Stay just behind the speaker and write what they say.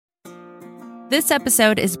This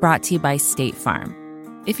episode is brought to you by State Farm.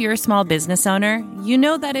 If you're a small business owner, you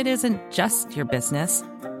know that it isn't just your business,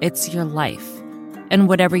 it's your life. And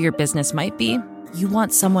whatever your business might be, you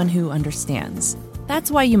want someone who understands. That's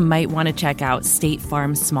why you might want to check out State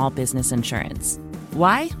Farm Small Business Insurance.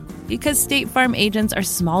 Why? Because State Farm agents are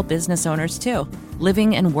small business owners too,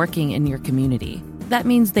 living and working in your community. That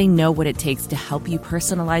means they know what it takes to help you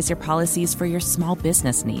personalize your policies for your small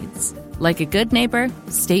business needs. Like a good neighbor,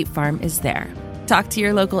 State Farm is there. Talk to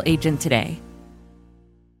your local agent today.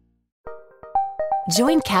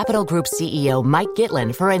 Join Capital Group CEO Mike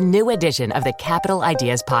Gitlin for a new edition of the Capital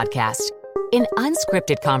Ideas Podcast. In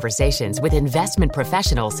unscripted conversations with investment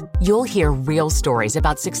professionals, you'll hear real stories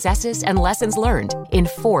about successes and lessons learned,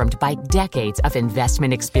 informed by decades of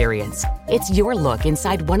investment experience. It's your look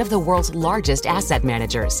inside one of the world's largest asset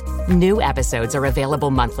managers. New episodes are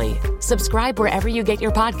available monthly. Subscribe wherever you get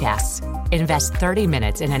your podcasts. Invest 30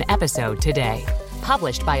 minutes in an episode today.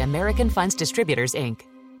 Published by American Funds Distributors, Inc.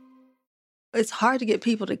 It's hard to get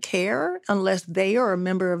people to care unless they or a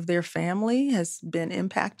member of their family has been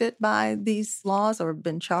impacted by these laws or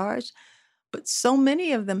been charged. But so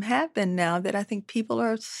many of them have been now that I think people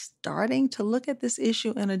are starting to look at this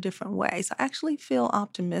issue in a different way. So I actually feel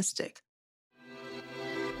optimistic.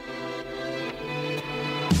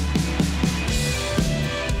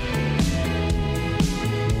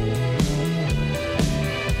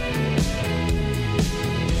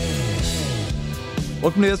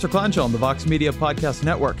 Welcome to the Esther Klein Show on the Vox Media Podcast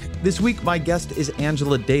Network. This week, my guest is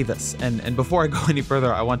Angela Davis. And before I go any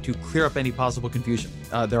further, I want to clear up any possible confusion.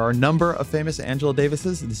 There are a number of famous Angela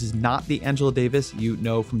Davises. This is not the Angela Davis you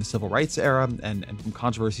know from the Civil Rights era and from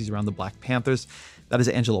controversies around the Black Panthers. That is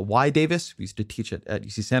Angela Y. Davis, who used to teach at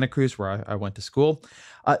UC Santa Cruz, where I went to school.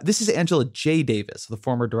 This is Angela J. Davis, the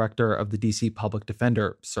former director of the D.C. Public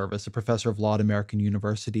Defender Service, a professor of law at American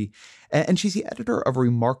University. And she's the editor of a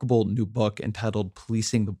remarkable new book entitled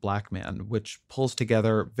Policing the Black Man, which pulls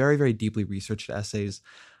together very, very deeply researched essays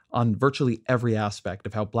on virtually every aspect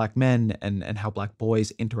of how Black men and how Black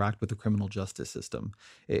boys interact with the criminal justice system.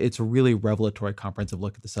 It's a really revelatory, comprehensive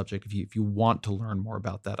look at the subject. If you want to learn more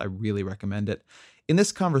about that, I really recommend it. In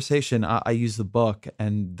this conversation, I use the book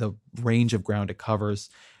and the range of ground it covers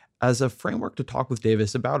as a framework to talk with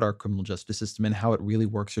Davis about our criminal justice system and how it really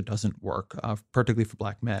works or doesn't work, particularly for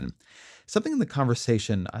Black men. Something in the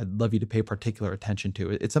conversation I'd love you to pay particular attention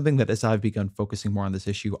to. It's something that as I've begun focusing more on this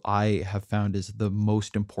issue, I have found is the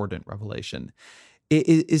most important revelation. It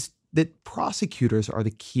is that prosecutors are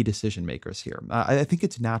the key decision makers here. I think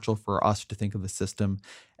it's natural for us to think of the system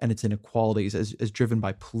and its inequalities as driven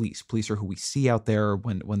by police. Police are who we see out there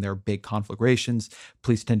when there are big conflagrations.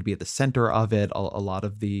 Police tend to be at the center of it. A lot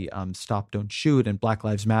of the Stop, Don't Shoot and Black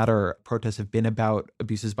Lives Matter protests have been about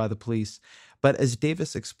abuses by the police. But as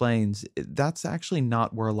Davis explains, that's actually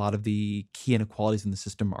not where a lot of the key inequalities in the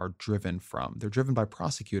system are driven from. They're driven by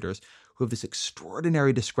prosecutors who have this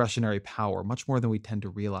extraordinary discretionary power, much more than we tend to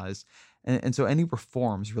realize. And so any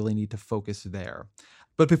reforms really need to focus there.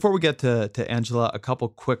 But before we get to Angela, a couple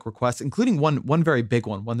quick requests, including one very big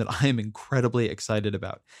one that I am incredibly excited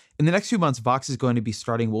about. In the next few months, Vox is going to be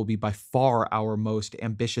starting what will be by far our most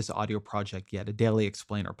ambitious audio project yet, a Daily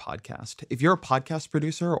Explainer podcast. If you're a podcast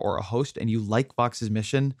producer or a host and you like Vox's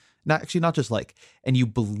mission, not just like, and you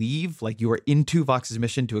believe, like you are into Vox's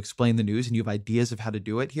mission to explain the news and you have ideas of how to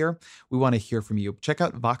do it here, we want to hear from you. Check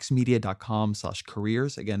out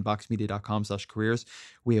voxmedia.com/careers. Again, voxmedia.com/careers.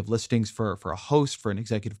 We have listings for a host, for an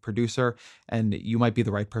executive producer, and you might be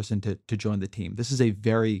the right person to join the team. This is a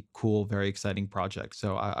very cool, very exciting project.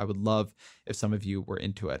 So I would love if some of you were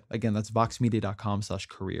into it. Again, that's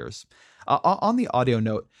voxmedia.com/careers. On the audio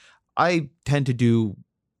note, I tend to do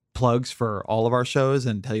plugs for all of our shows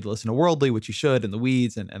and tell you to listen to Worldly, which you should, and The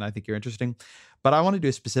Weeds, and I think you're interesting. But I want to do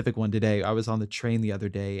a specific one today. I was on the train the other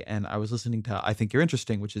day, and I was listening to I Think You're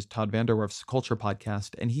Interesting, which is Todd Vanderwerf's culture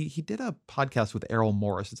podcast, and he did a podcast with Errol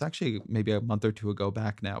Morris. It's actually maybe a month or two ago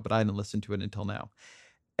back now, but I hadn't listened to it until now.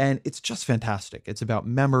 And it's just fantastic. It's about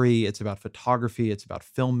memory. It's about photography. It's about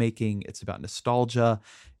filmmaking. It's about nostalgia.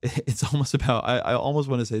 It's almost about, I almost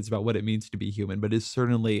want to say it's about what it means to be human, but it's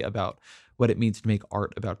certainly about what it means to make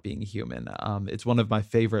art about being human. It's one of my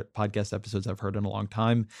favorite podcast episodes I've heard in a long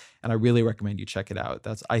time, and I really recommend you check it out.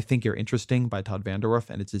 That's I Think You're Interesting by Todd Vanderwerf,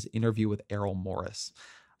 and it's his interview with Errol Morris.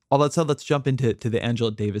 All that said, let's jump into the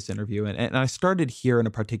Angela Davis interview. And I started here in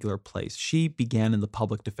a particular place. She began in the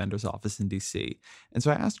public defender's office in D.C. And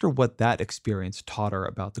so I asked her what that experience taught her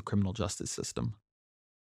about the criminal justice system.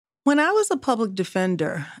 When I was a public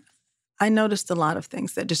defender, I noticed a lot of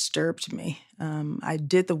things that disturbed me. I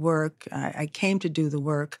did the work. I came to do the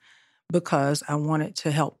work because I wanted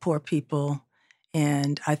to help poor people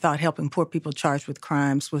And I thought helping poor people charged with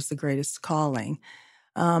crimes was the greatest calling.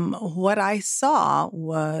 What I saw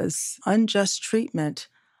was unjust treatment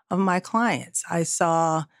of my clients. I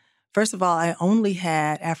saw, first of all, I only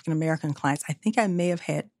had African American clients. I think I may have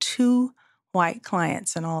had 2 white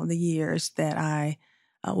clients in all the years that I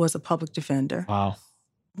was a public defender. Wow.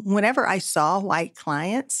 Whenever I saw white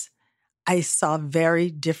clients, I saw very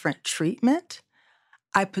different treatment.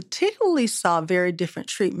 I particularly saw very different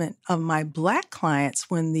treatment of my Black clients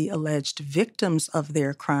when the alleged victims of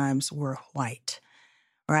their crimes were white,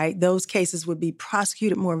 right? Those cases would be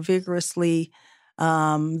prosecuted more vigorously.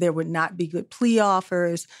 There would not be good plea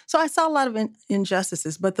offers. So I saw a lot of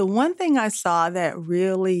injustices. But the one thing I saw that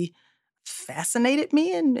really fascinated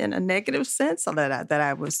me in a negative sense, or that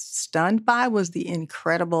I was stunned by, was the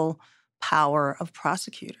incredible power of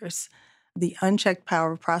prosecutors. The unchecked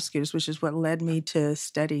power of prosecutors, which is what led me to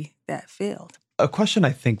study that field. A question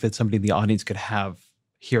I think that somebody in the audience could have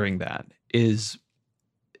hearing that is,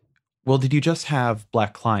 well, did you just have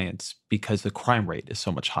Black clients because the crime rate is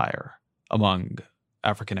so much higher among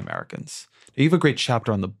African Americans? You have a great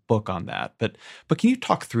chapter on the book on that, but can you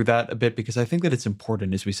talk through that a bit? Because I think that it's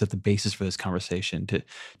important as we set the basis for this conversation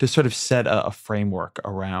to sort of set a framework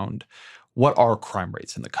around what are crime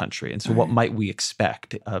rates in the country. And so what might we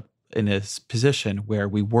expect in a position where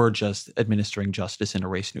we were just administering justice in a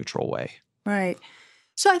race-neutral way? Right.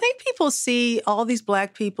 So I think people see all these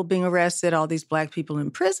Black people being arrested, all these Black people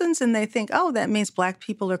in prisons, and they think, oh, that means Black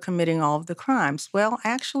people are committing all of the crimes. Well,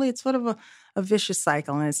 actually, it's sort of a vicious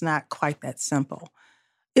cycle, and it's not quite that simple.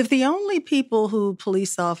 If the only people who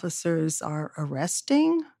police officers are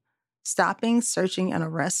arresting, stopping, searching, and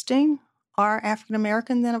arresting are African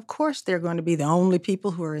American, then of course they're going to be the only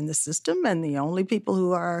people who are in the system and the only people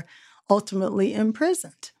who are ultimately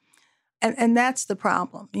imprisoned. And that's the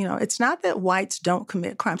problem. You know, it's not that whites don't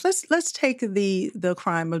commit crimes. Let's take the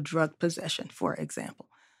crime of drug possession, for example.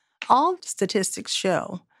 All statistics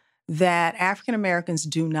show that African Americans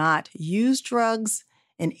do not use drugs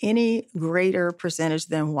in any greater percentage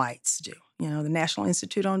than whites do. You know, the National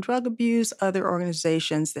Institute on Drug Abuse, other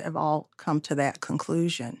organizations that have all come to that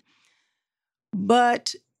conclusion.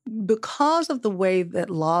 But because of the way that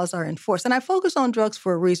laws are enforced, and I focus on drugs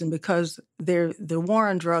for a reason, because the war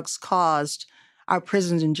on drugs caused our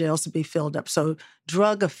prisons and jails to be filled up. So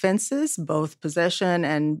drug offenses, both possession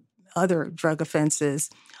and other drug offenses,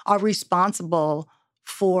 are responsible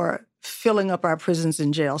for filling up our prisons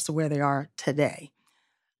and jails to where they are today.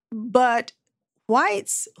 But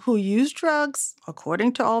whites who use drugs,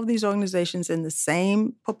 according to all of these organizations, in the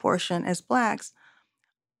same proportion as Blacks,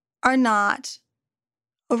 are not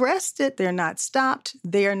arrested, they're not stopped,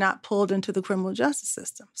 they are not pulled into the criminal justice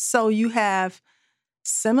system. So you have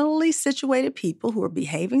similarly situated people who are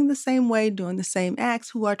behaving the same way, doing the same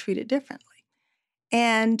acts, who are treated differently.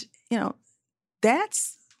 And,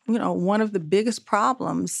 that's, one of the biggest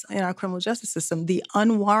problems in our criminal justice system, the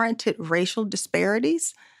unwarranted racial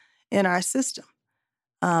disparities in our system.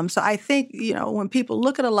 So I think, when people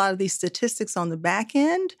look at a lot of these statistics on the back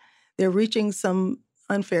end, they're reaching some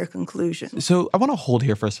unfair conclusions. So I want to hold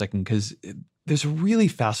here for a second, because there's a really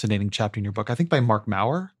fascinating chapter in your book, I think by Mark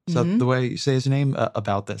Maurer, is that the way you say his name,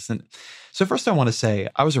 about this. And so first I want to say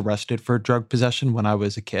I was arrested for drug possession when I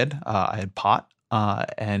was a kid. I had pot,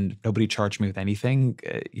 and nobody charged me with anything.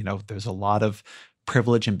 There's a lot of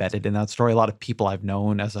privilege embedded in that story. A lot of people I've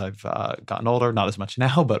known as I've gotten older, not as much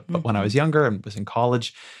now, but when I was younger and was in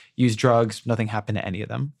college, used drugs. Nothing happened to any of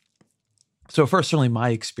them. So first, certainly my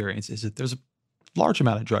experience is that there's a large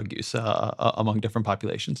amount of drug use among different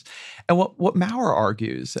populations. And what Maurer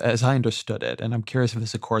argues, as I understood it, and I'm curious if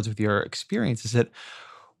this accords with your experience, is that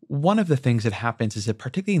one of the things that happens is that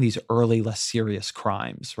particularly in these early, less serious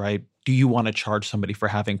crimes, right? Do you want to charge somebody for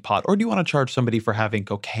having pot, or do you want to charge somebody for having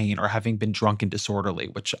cocaine or having been drunk and disorderly,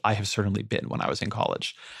 which I have certainly been when I was in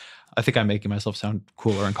college. I think I'm making myself sound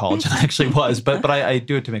cooler in college than I actually was, but I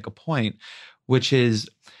do it to make a point, which is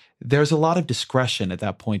there's a lot of discretion at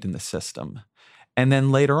that point in the system. And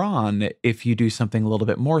then later on, if you do something a little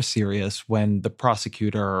bit more serious, when the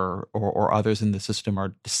prosecutor or others in the system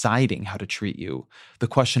are deciding how to treat you, the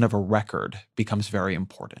question of a record becomes very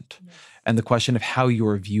important. Yes. And the question of how you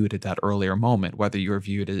are viewed at that earlier moment, whether you're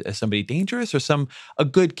viewed as somebody dangerous or a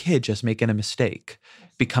good kid just making a mistake,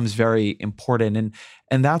 becomes very important.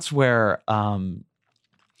 And that's where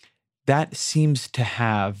that seems to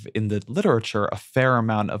have in the literature a fair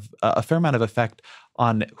amount of effect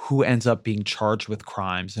on who ends up being charged with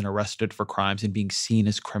crimes and arrested for crimes and being seen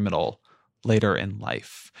as criminal later in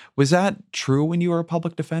life. Was that true when you were a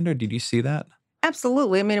public defender? Did you see that?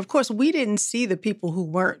 Absolutely. I mean, of course, we didn't see the people who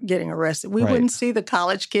weren't getting arrested. We Right. wouldn't see the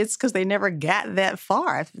college kids because they never got that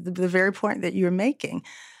far, the very point that you're making.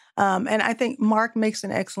 And I think Mark makes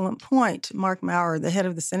an excellent point. Mark Maurer, the head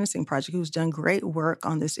of the Sentencing Project, who's done great work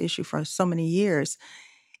on this issue for so many years,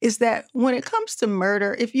 is that when it comes to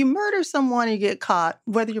murder, if you murder someone and you get caught,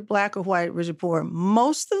 whether you're black or white, rich or poor,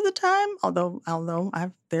 most of the time, although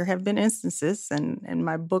there have been instances, and in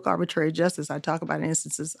my book, Arbitrary Justice, I talk about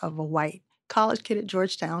instances of a white college kid at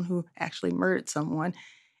Georgetown who actually murdered someone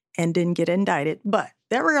and didn't get indicted. But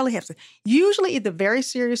that rarely happens. Usually, the very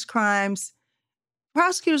serious crimes,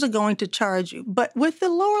 prosecutors are going to charge you. But with the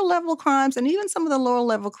lower level crimes, and even some of the lower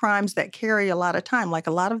level crimes that carry a lot of time, like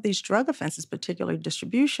a lot of these drug offenses, particularly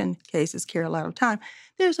distribution cases, carry a lot of time,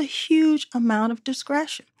 there's a huge amount of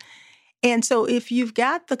discretion. And so if you've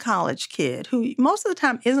got the college kid who most of the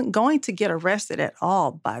time isn't going to get arrested at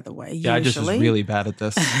all, by the way, Yeah, I just was really bad at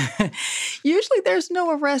this. Usually there's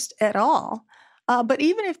no arrest at all. But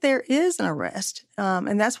even if there is an arrest,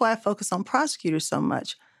 and that's why I focus on prosecutors so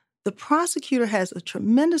much, the prosecutor has a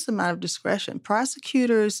tremendous amount of discretion.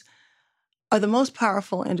 Prosecutors are the most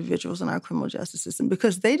powerful individuals in our criminal justice system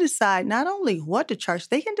because they decide not only what to charge,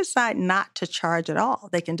 they can decide not to charge at all.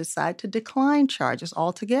 They can decide to decline charges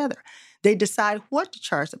altogether. They decide what to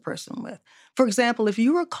charge the person with. For example, if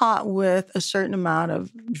you were caught with a certain amount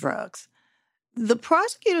of drugs, the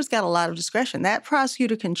prosecutor's got a lot of discretion. That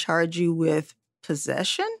prosecutor can charge you with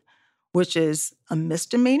possession, which is a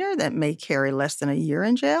misdemeanor that may carry less than a year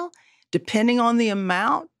in jail. Depending on the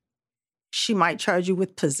amount, she might charge you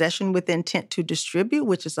with possession with intent to distribute,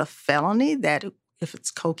 which is a felony that if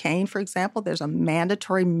it's cocaine, for example, there's a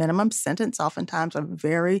mandatory minimum sentence, oftentimes a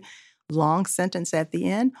very long sentence at the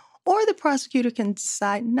end. Or the prosecutor can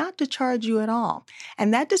decide not to charge you at all.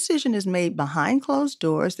 And that decision is made behind closed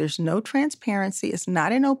doors. There's no transparency. It's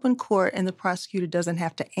not in open court, and the prosecutor doesn't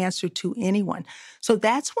have to answer to anyone. So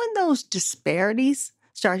that's when those disparities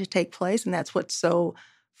start to take place, and that's what's so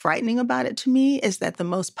frightening about it to me, is that the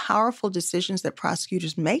most powerful decisions that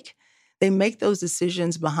prosecutors make, they make those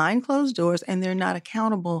decisions behind closed doors, and they're not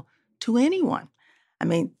accountable to anyone. I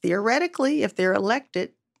mean, theoretically, if they're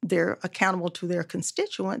elected, they're accountable to their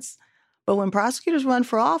constituents. But when prosecutors run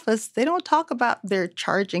for office, they don't talk about their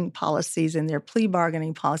charging policies and their plea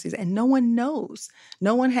bargaining policies, and no one knows.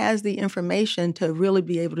 No one has the information to really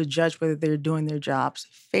be able to judge whether they're doing their jobs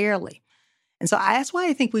fairly. And so that's why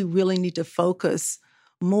I think we really need to focus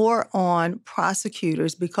more on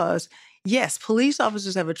prosecutors because, yes, police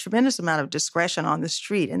officers have a tremendous amount of discretion on the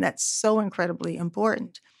street, and that's so incredibly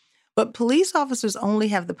important. But police officers only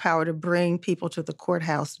have the power to bring people to the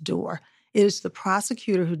courthouse door. It is the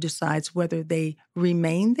prosecutor who decides whether they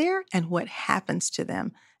remain there and what happens to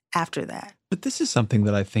them after that. But this is something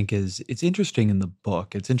that I think it's interesting in the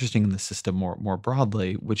book. It's interesting in the system more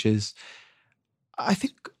broadly, which is, I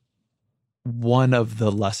think one of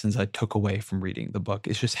the lessons I took away from reading the book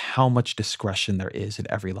is just how much discretion there is at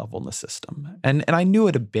every level in the system. And I knew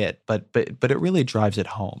it a bit, but it really drives it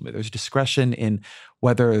home. There's discretion in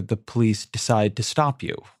whether the police decide to stop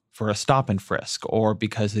you for a stop and frisk or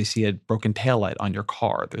because they see a broken taillight on your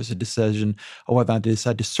car. There's a decision of whether or not they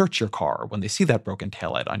decide to search your car when they see that broken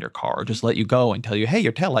taillight on your car or just let you go and tell you, hey,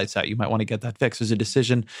 your taillight's out. You might want to get that fixed. There's a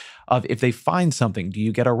decision of if they find something, do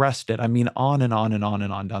you get arrested? I mean, on and on and on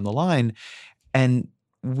and on down the line. And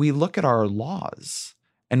we look at our laws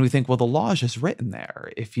and we think, well, the law is just written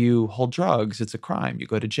there. If you hold drugs, it's a crime. You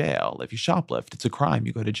go to jail. If you shoplift, it's a crime.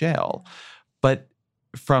 You go to jail. But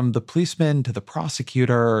from the policeman to the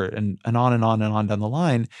prosecutor and on and on and on down the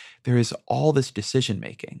line, there is all this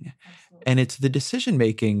decision-making. Absolutely. And it's the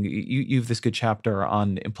decision-making, you have this good chapter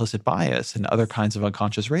on implicit bias and other kinds of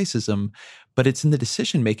unconscious racism, but it's in the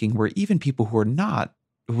decision-making where even people who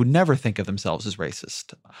would never think of themselves as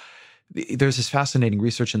racist. There's this fascinating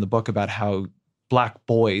research in the book about how Black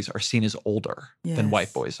boys are seen as older than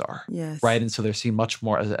white boys are, right? And so they're seen much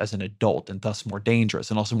more as an adult and thus more dangerous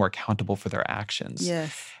and also more accountable for their actions.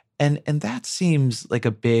 Yes. And that seems like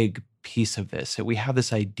a big piece of this. We have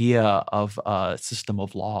this idea of a system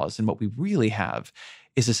of laws, and what we really have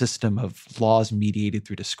is a system of laws mediated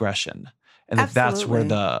through discretion. And that's where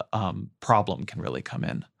the problem can really come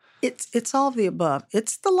in. It's all of the above.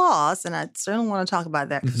 It's the laws, and I certainly want to talk about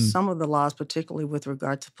that because some of the laws, particularly with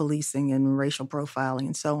regard to policing and racial profiling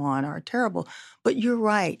and so on, are terrible. But you're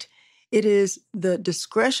right. It is the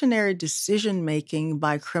discretionary decision-making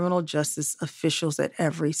by criminal justice officials at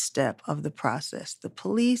every step of the process. The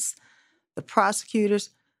police, the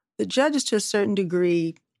prosecutors, the judges to a certain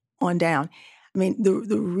degree on down. I mean,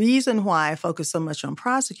 the reason why I focus so much on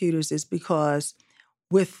prosecutors is because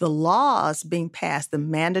with the laws being passed, the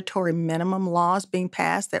mandatory minimum laws being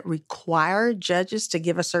passed that require judges to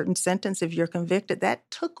give a certain sentence if you're convicted,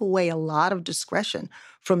 that took away a lot of discretion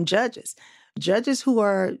from judges. Judges who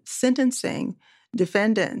are sentencing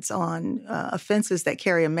defendants on offenses that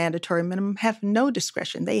carry a mandatory minimum have no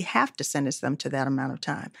discretion. They have to sentence them to that amount of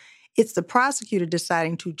time. It's the prosecutor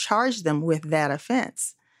deciding to charge them with that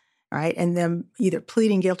offense, right? And them either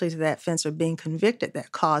pleading guilty to that offense or being convicted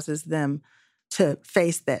that causes them to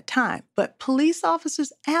face that time. But police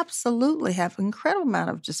officers absolutely have an incredible amount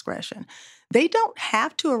of discretion. They don't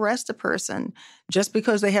have to arrest a person just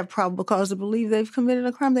because they have probable cause to believe they've committed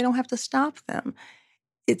a crime. They don't have to stop them.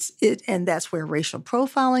 And that's where racial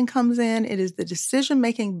profiling comes in. It is the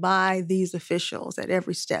decision-making by these officials at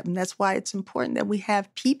every step. And that's why it's important that we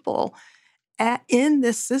have people in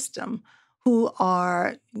this system who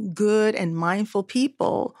are good and mindful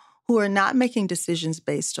people who are not making decisions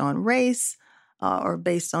based on race or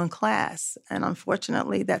based on class. And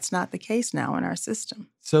unfortunately, that's not the case now in our system.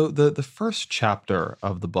 So the first chapter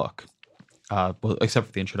of the book, well, except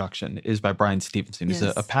for the introduction, is by Brian Stevenson. He's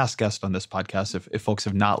a past guest on this podcast. If folks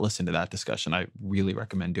have not listened to that discussion, I really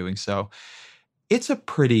recommend doing so. It's a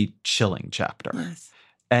pretty chilling chapter. Yes.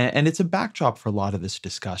 And it's a backdrop for a lot of this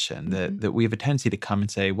discussion that we have a tendency to come and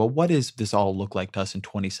say, well, what does this all look like to us in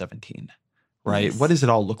 2017? Right? Yes. What does it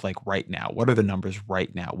all look like right now? What are the numbers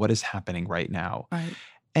right now? What is happening right now? Right.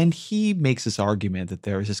 And he makes this argument that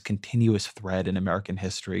there is this continuous thread in American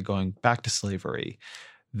history going back to slavery,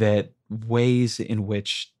 that ways in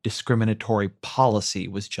which discriminatory policy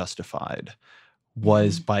was justified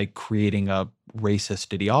was by creating a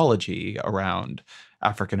racist ideology around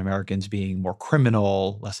African Americans being more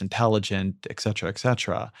criminal, less intelligent, et cetera, et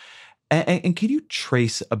cetera. And can you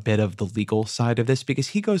trace a bit of the legal side of this? Because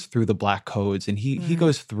he goes through the black codes and he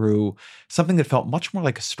goes through something that felt much more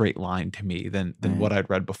like a straight line to me than what I'd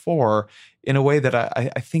read before, in a way that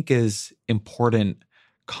I think is important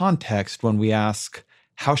context when we ask,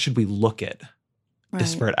 how should we look at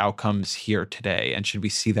disparate outcomes here today? And should we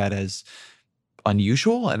see that as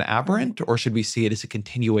unusual and aberrant, or should we see it as a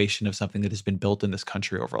continuation of something that has been built in this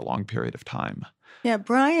country over a long period of time? Yeah,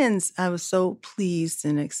 I was so pleased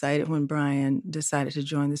and excited when Brian decided to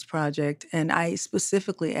join this project. And I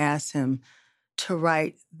specifically asked him to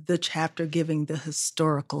write the chapter giving the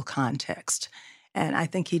historical context. And I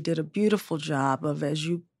think he did a beautiful job of, as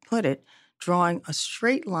you put it, drawing a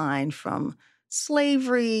straight line from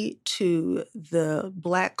slavery to the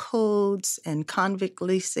black codes and convict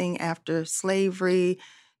leasing after slavery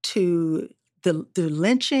to the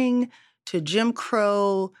lynching to Jim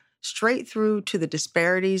Crow, straight through to the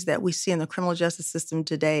disparities that we see in the criminal justice system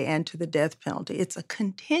today and to the death penalty. It's a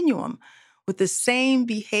continuum with the same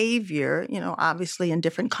behavior, obviously in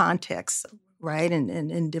different contexts, right, and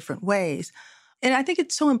in different ways. And I think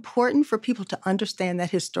it's so important for people to understand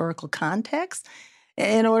that historical context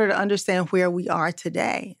in order to understand where we are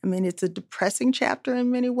today. I mean, it's a depressing chapter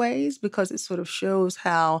in many ways because it sort of shows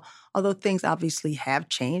how, although things obviously have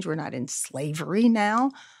changed, we're not in slavery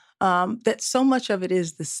now, that so much of it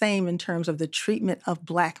is the same in terms of the treatment of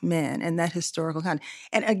Black men and that historical context.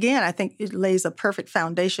 And again, I think it lays a perfect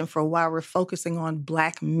foundation for why we're focusing on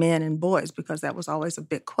Black men and boys, because that was always a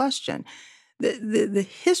big question. The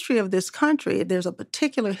history of this country, there's a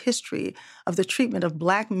particular history of the treatment of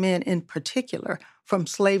Black men in particular from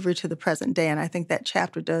slavery to the present day. And I think that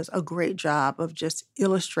chapter does a great job of just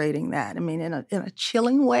illustrating that. I mean, in a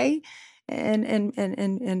chilling way in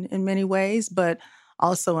many ways, but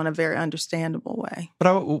also in a very understandable way.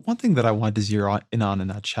 But one thing that I wanted to zero in on in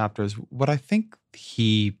that chapter is what I think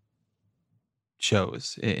he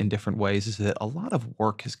shows in different ways is that a lot of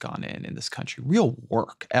work has gone in this country, real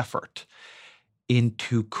work, effort,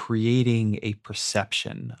 into creating a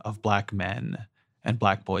perception of Black men and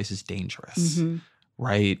Black boys as dangerous,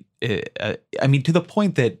 right? I mean, to the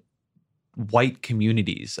point that white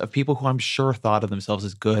communities of people who I'm sure thought of themselves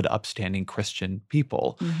as good, upstanding Christian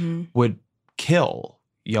people would kill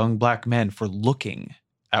young Black men for looking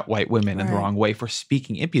at white women in the wrong way, for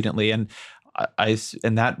speaking impudently. And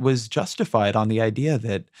and that was justified on the idea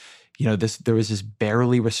that, there was this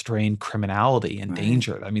barely restrained criminality and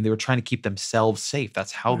danger. I mean, they were trying to keep themselves safe.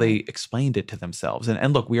 That's how they explained it to themselves.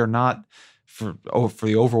 And look, we are not, for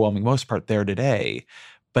the overwhelming most part, there today,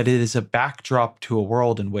 but it is a backdrop to a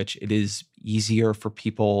world in which it is easier for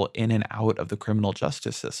people in and out of the criminal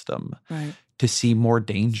justice system to see more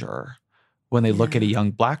danger when they look at a young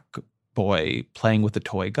Black boy playing with a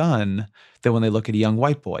toy gun than when they look at a young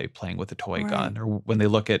white boy playing with a toy gun, or when they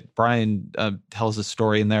look at Brian tells a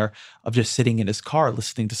story in there of just sitting in his car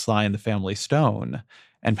listening to Sly and the Family Stone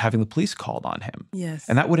and having the police called on him. Yes.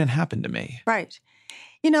 And that wouldn't happen to me. Right.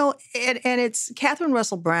 And it's Catherine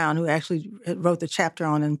Russell Brown, who actually wrote the chapter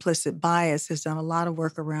on implicit bias, has done a lot of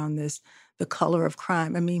work around this, the color of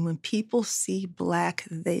crime. I mean, when people see Black,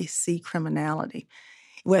 they see criminality,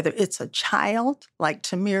 whether it's a child like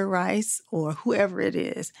Tamir Rice or whoever it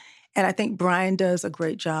is. And I think Brian does a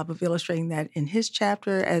great job of illustrating that in his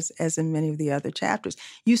chapter as in many of the other chapters.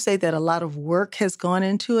 You say that a lot of work has gone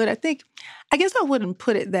into it. I guess I wouldn't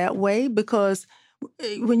put it that way, because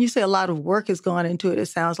when you say a lot of work has gone into it, it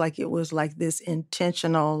sounds like it was like this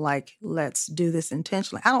intentional, like, let's do this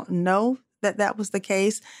intentionally. I don't know that that was the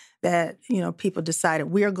case, that, people decided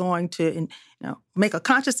we're going to, make a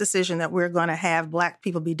conscious decision that we're going to have Black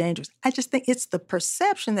people be dangerous. I just think it's the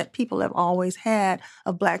perception that people have always had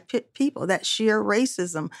of Black people, that sheer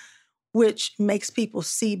racism, which makes people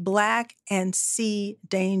see Black and see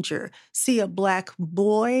danger, see a Black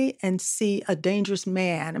boy and see a dangerous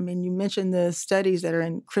man. I mean, you mentioned the studies that are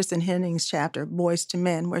in Kristen Henning's chapter, Boys to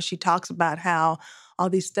Men, where she talks about how all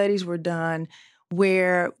these studies were done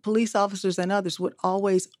where police officers and others would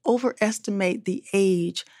always overestimate the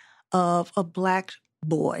age of a Black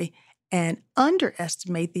boy and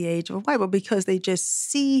underestimate the age of a white boy, because they don't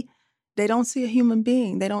see a human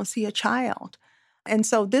being. They don't see a child. And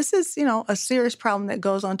so this is, a serious problem that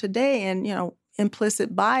goes on today. And,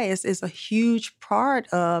 implicit bias is a huge part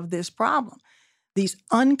of this problem. These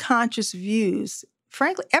unconscious views,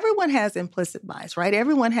 frankly, everyone has implicit bias, right?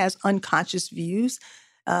 Everyone has unconscious views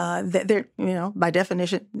that they're, by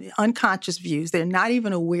definition, unconscious views. They're not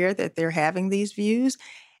even aware that they're having these views.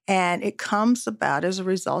 And it comes about as a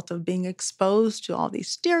result of being exposed to all these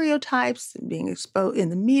stereotypes and being exposed in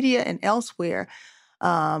the media and elsewhere.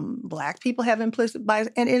 Black people have implicit bias.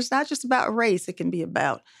 And it's not just about race. It can be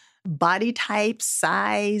about body type,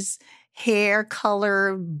 size, hair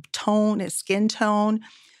color, tone, skin tone.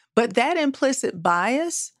 But that implicit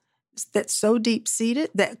bias that's so deep-seated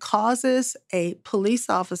that causes a police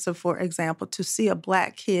officer, for example, to see a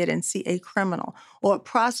Black kid and see a criminal, or a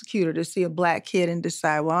prosecutor to see a Black kid and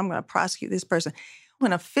decide, well, I'm going to prosecute this person.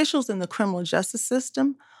 When officials in the criminal justice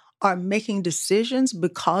system are making decisions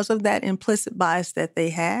because of that implicit bias that they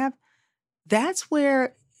have, that's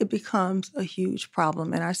where it becomes a huge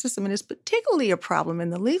problem in our system. And it's particularly a problem in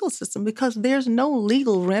the legal system because there's no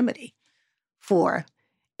legal remedy for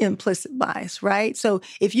implicit bias, right? So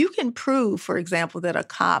if you can prove, for example, that a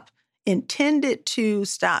cop intended to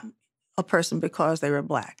stop a person because they were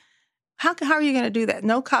Black, how are you going to do that?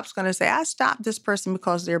 No cop's going to say, I stopped this person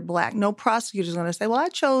because they're Black. No prosecutor's going to say, well, I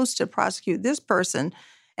chose to prosecute this person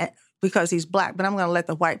because he's Black, but I'm going to let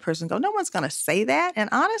the white person go. No one's going to say that. And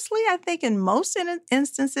honestly, I think in most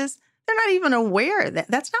instances, they're not even aware of that.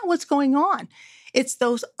 That's not what's going on. It's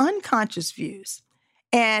those unconscious views.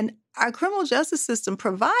 And our criminal justice system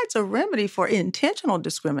provides a remedy for intentional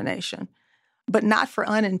discrimination, but not for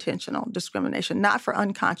unintentional discrimination, not for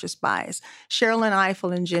unconscious bias. Sherilyn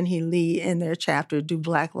Ifill and Jinhee Lee, in their chapter, Do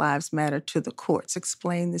Black Lives Matter to the Courts,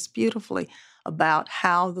 explain this beautifully about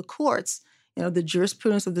how the courts, the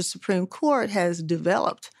jurisprudence of the Supreme Court has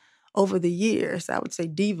developed over the years. I would say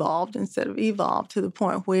devolved instead of evolved, to the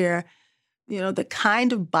point where the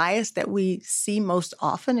kind of bias that we see most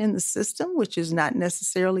often in the system, which is not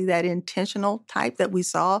necessarily that intentional type that we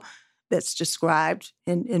saw that's described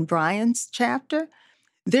in Brian's chapter,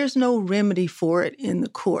 there's no remedy for it in the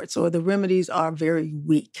courts, or the remedies are very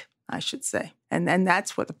weak, I should say. And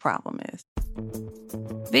that's what the problem is.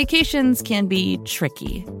 Vacations can be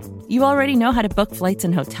tricky. You already know how to book flights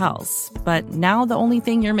and hotels, but now the only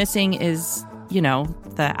thing you're missing is,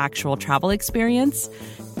 the actual travel experience.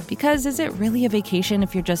 Because is it really a vacation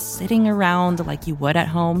if you're just sitting around like you would at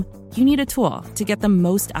home? You need a tool to get the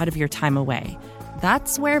most out of your time away.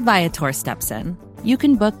 That's where Viator steps in. You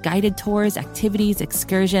can book guided tours, activities,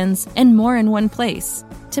 excursions, and more in one place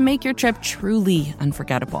to make your trip truly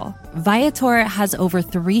unforgettable. Viator has over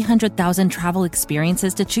 300,000 travel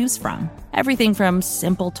experiences to choose from. Everything from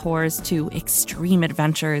simple tours to extreme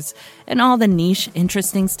adventures and all the niche,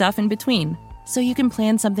 interesting stuff in between. So you can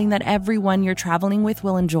plan something that everyone you're traveling with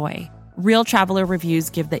will enjoy. Real traveler reviews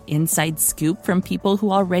give the inside scoop from people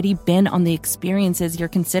who already been on the experiences you're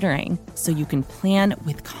considering, so you can plan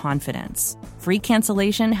with confidence. Free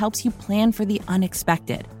cancellation helps you plan for the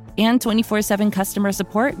unexpected. And 24/7 customer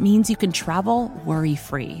support means you can travel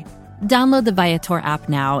worry-free. Download the Viator app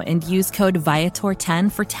now and use code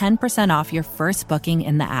Viator10 for 10% off your first booking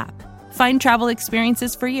in the app. Find travel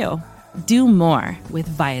experiences for you. Do more with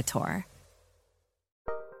Viator.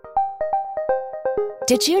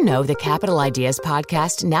 Did you know the Capital Ideas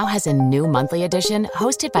podcast now has a new monthly edition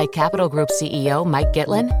hosted by Capital Group CEO Mike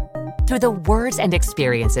Gitlin? Through the words and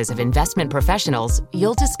experiences of investment professionals,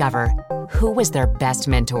 you'll discover who was their best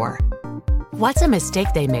mentor, what's a mistake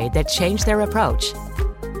they made that changed their approach,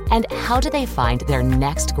 and how do they find their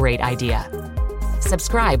next great idea.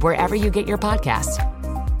 Subscribe wherever you get your podcasts.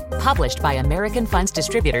 Published by American Funds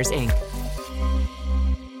Distributors, Inc.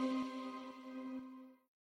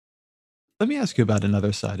 Let me ask you about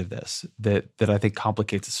another side of this that I think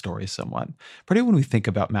complicates the story somewhat, particularly when we think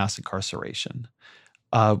about mass incarceration.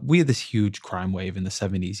 We had this huge crime wave in the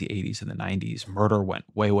 70s, the 80s, and the 90s. Murder went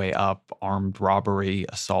way, way up. Armed robbery,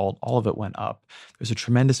 assault, all of it went up. There's a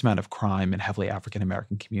tremendous amount of crime in heavily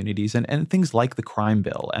African-American communities. And things like the crime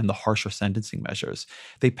bill and the harsher sentencing measures,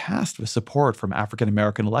 they passed with support from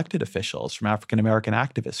African-American elected officials, from African-American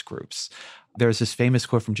activist groups. There's this famous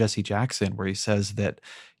quote from Jesse Jackson where he says that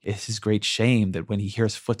it's his great shame that when he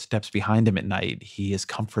hears footsteps behind him at night, he is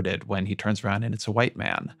comforted when he turns around and it's a white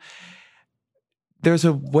man. There's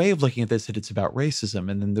a way of looking at this that it's about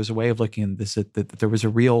racism, and then there's a way of looking at this that there was a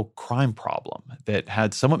real crime problem that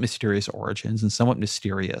had somewhat mysterious origins and somewhat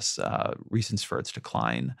mysterious reasons for its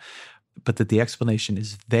decline, but that the explanation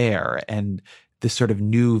is there, and this sort of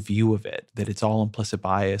new view of it, that it's all implicit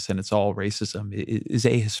bias and it's all racism, is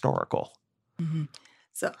ahistorical. Mm-hmm.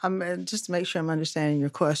 So just to make sure I'm understanding your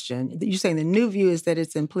question, you're saying the new view is that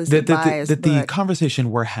it's implicit bias. That the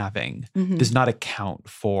conversation we're having does not account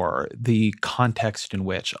for the context in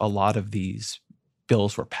which a lot of these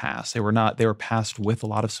bills were passed. They were passed with a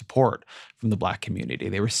lot of support from the Black community.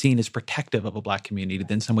 They were seen as protective of a Black community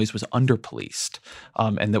that in some ways was under-policed,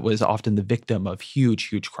 and that was often the victim of huge,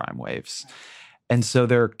 huge crime waves. And so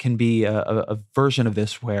there can be a version of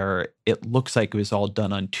this where it looks like it was all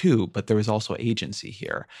done unto, but there was also agency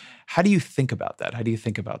here. How do you think about that? How do you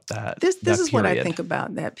think about that? This is what I think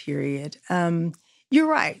about that period. You're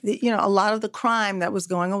right. A lot of the crime that was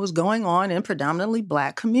going on in predominantly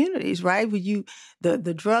Black communities, right?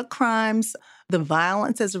 The drug crimes, the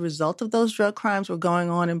violence as a result of those drug crimes were going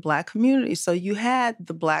on in Black communities. So you had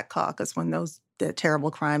the Black Caucus when that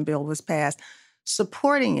terrible crime bill was passed,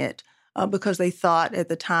 supporting it. Because they thought at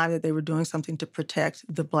the time that they were doing something to protect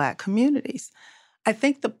the Black communities. I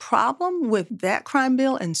think the problem with that crime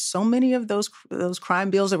bill and so many of those crime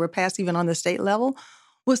bills that were passed even on the state level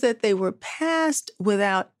was that they were passed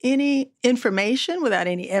without any information, without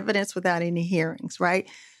any evidence, without any hearings, right?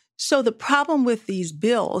 So the problem with these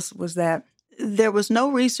bills was that there was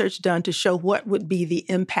no research done to show what would be the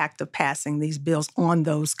impact of passing these bills on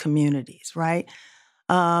those communities, right?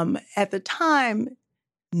 At the time,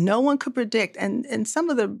 no one could predict, and some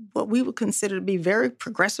of what we would consider to be very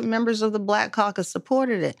progressive members of the Black Caucus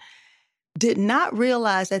supported it, did not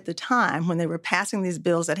realize at the time when they were passing these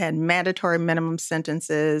bills that had mandatory minimum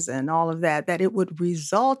sentences and all of that it would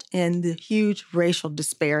result in the huge racial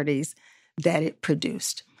disparities that it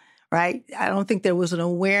produced, right? I don't think there was an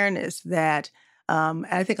awareness that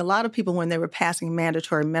I think a lot of people, when they were passing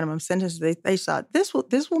mandatory minimum sentences, they thought this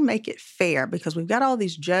will make it fair because we've got all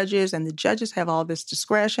these judges and the judges have all this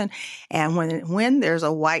discretion. And when there's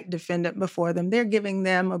a white defendant before them, they're giving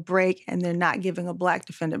them a break and they're not giving a Black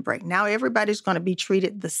defendant a break. Now everybody's going to be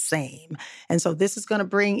treated the same. And so this is going to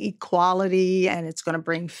bring equality and it's going to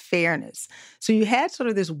bring fairness. So you had sort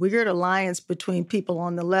of this weird alliance between people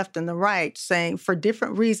on the left and the right saying, for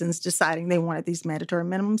different reasons, deciding they wanted these mandatory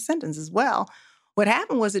minimum sentences. Well, what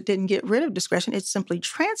happened was it didn't get rid of discretion. It simply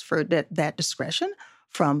transferred that discretion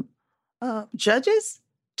from judges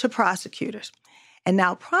to prosecutors. And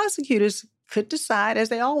now prosecutors could decide, as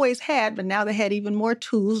they always had, but now they had even more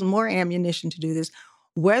tools and more ammunition to do this,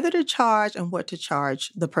 whether to charge and what to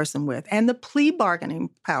charge the person with. And the plea bargaining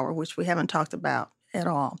power, which we haven't talked about at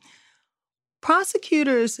all.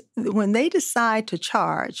 Prosecutors, when they decide to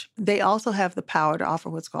charge, they also have the power to offer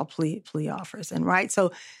what's called plea offers. And right,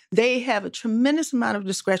 so they have a tremendous amount of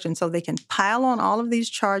discretion, so they can pile on all of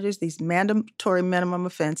these charges, these mandatory minimum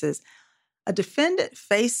offenses. A defendant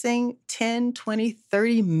facing 10, 20,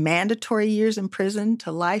 30 mandatory years in prison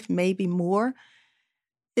to life, maybe more,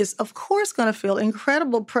 is of course going to feel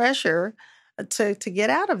incredible pressure to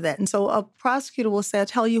get out of that. And so a prosecutor will say, I'll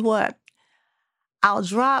tell you what, I'll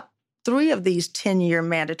drop 3 of these 10-year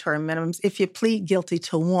mandatory minimums if you plead guilty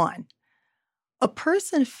to 1. A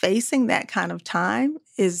person facing that kind of time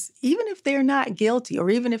is, even if they're not guilty or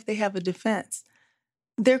even if they have a defense,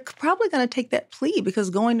 they're probably going to take that plea because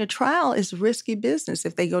going to trial is risky business.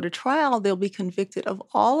 If they go to trial, they'll be convicted of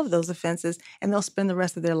all of those offenses and they'll spend the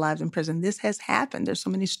rest of their lives in prison. This has happened. There's so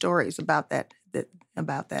many stories about that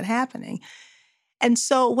happening. And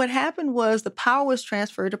so what happened was the power was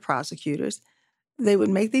transferred to prosecutors. They would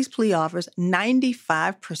make these plea offers.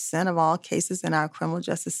 95% of all cases in our criminal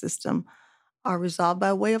justice system are resolved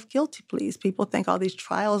by way of guilty pleas. People think all these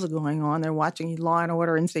trials are going on. They're watching Law and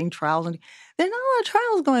Order and seeing trials. And there are not a lot of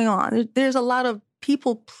trials going on. There's a lot of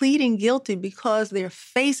people pleading guilty because they're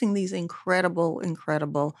facing these incredible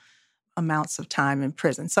amounts of time in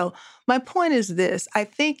prison. So my point is this. I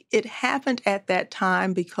think it happened at that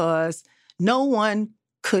time because no one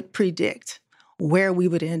could predict where we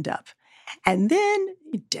would end up. And then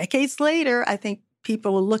decades later, I think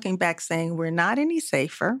people were looking back saying we're not any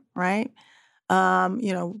safer, right?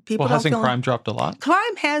 People hasn't crime dropped a lot?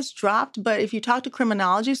 Crime has dropped, but if you talk to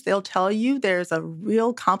criminologists, they'll tell you there's a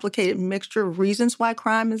real complicated mixture of reasons why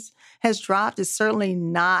crime has dropped. It's certainly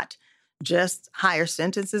not just higher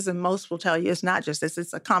sentences, and most will tell you it's not just this.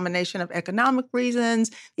 It's a combination of economic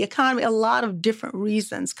reasons, the economy, a lot of different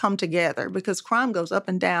reasons come together because crime goes up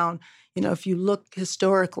and down, if you look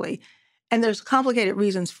historically. And there's complicated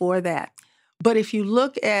reasons for that. But if you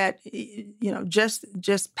look at, just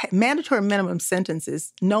mandatory minimum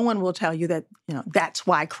sentences, no one will tell you that, that's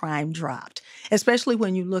why crime dropped, especially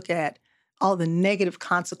when you look at all the negative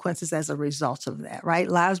consequences as a result of that, right?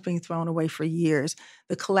 Lives being thrown away for years,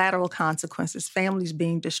 the collateral consequences, families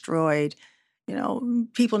being destroyed,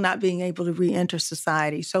 people not being able to reenter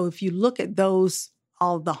society. So if you look at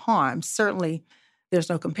all the harms, certainly there's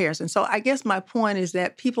no comparison. So I guess my point is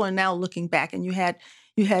that people are now looking back, and you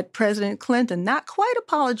had President Clinton not quite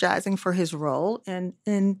apologizing for his role in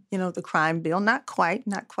the crime bill, not quite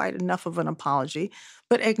enough of an apology,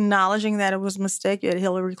 but acknowledging that it was a mistake. You had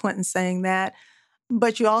Hillary Clinton saying that.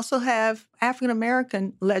 But you also have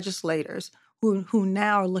African-American legislators who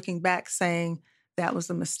now are looking back saying that was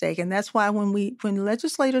a mistake. And that's why when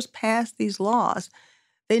legislators pass these laws,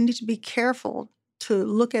 they need to be careful to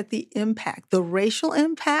look at the impact, the racial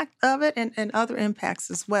impact of it and other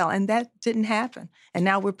impacts as well. And that didn't happen. And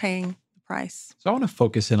now we're paying the price. So I want to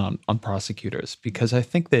focus in on prosecutors, because I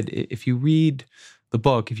think that if you read the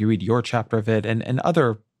book, if you read your chapter of it and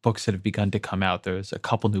other books that have begun to come out, there's a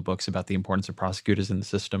couple new books about the importance of prosecutors in the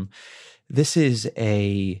system. This is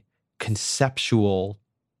a conceptual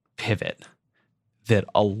pivot that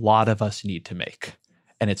a lot of us need to make,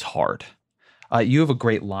 and it's hard. You have a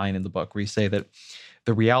great line in the book where you say that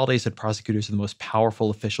the reality is that prosecutors are the most powerful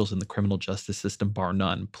officials in the criminal justice system, bar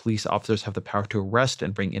none. Police officers have the power to arrest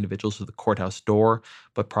and bring individuals to the courthouse door,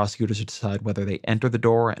 but prosecutors decide whether they enter the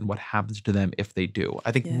door and what happens to them if they do.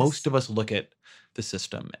 I think most of us look at the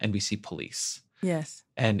system and we see police. Yes.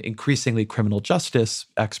 And increasingly criminal justice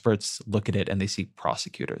experts look at it and they see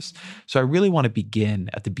prosecutors. So I really want to begin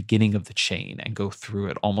at the beginning of the chain and go through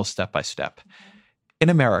it almost step by step. In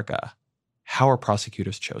America, how are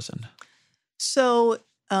prosecutors chosen? So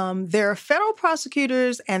there are federal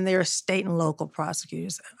prosecutors and there are state and local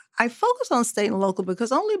prosecutors. I focus on state and local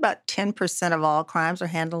because only about 10% of all crimes are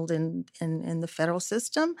handled in the federal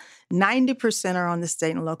system. 90% are on the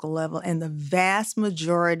state and local level, and the vast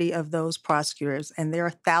majority of those prosecutors, and there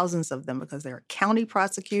are thousands of them because there are county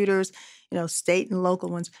prosecutors, state and local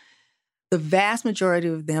ones, the vast majority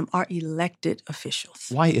of them are elected officials.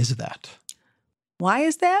 Why is that? Why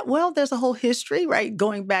is that? Well, there's a whole history, right,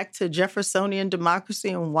 going back to Jeffersonian democracy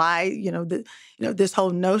and why, this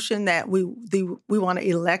whole notion that we want to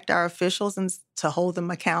elect our officials and to hold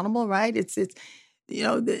them accountable, right? That's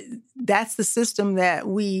the system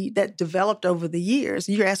that developed over the years.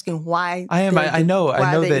 You're asking why? I know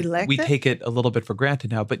that elected? We take it a little bit for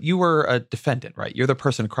granted now, but you were a defendant, right? You're the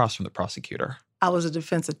person across from the prosecutor. I was a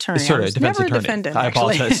defense attorney. Sorry, I was a defense never attorney. A defendant, I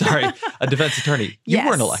actually. apologize. Sorry, a defense attorney. You Yes.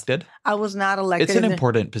 weren't elected. I was not elected. It's an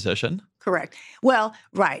important position. Correct. Well,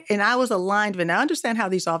 right. And I was aligned with it. Now, I understand how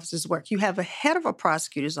these offices work. You have a head of a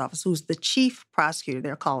prosecutor's office who's the chief prosecutor.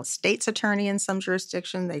 They're called a state's attorney in some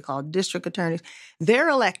jurisdiction. They call district attorneys. They're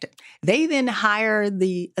elected. They then hire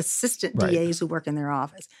the assistant DAs who work in their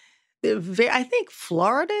office. I think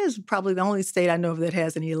Florida is probably the only state I know of that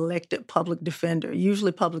has an elected public defender.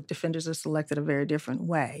 Usually public defenders are selected a very different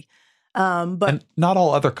way. But And not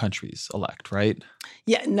all other countries elect, right?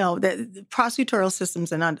 yeah, no, the prosecutorial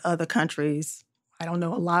systems in other countries, I don't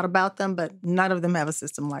know a lot about them, but none of them have a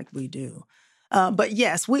system like we do. But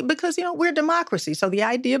yes, because we're a democracy. So the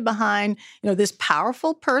idea behind this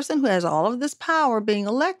powerful person who has all of this power being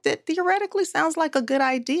elected theoretically sounds like a good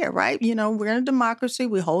idea, right? We're in a democracy.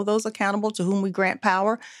 We hold those accountable to whom we grant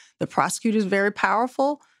power. The prosecutor is very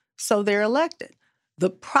powerful, so they're elected. The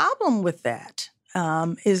problem with that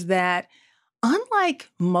is that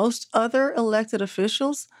unlike most other elected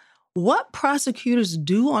officials, what prosecutors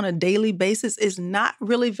do on a daily basis is not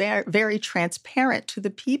really very, very transparent to the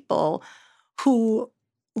people who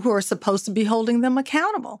are supposed to be holding them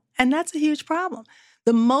accountable. And that's a huge problem.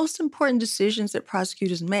 The most important decisions that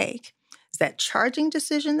prosecutors make is that charging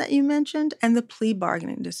decision that you mentioned and the plea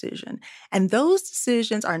bargaining decision. And those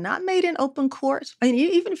decisions are not made in open court. I mean,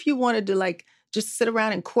 even if you wanted to just sit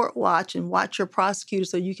around and court watch and watch your prosecutor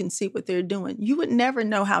so you can see what they're doing, you would never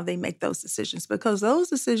know how they make those decisions because those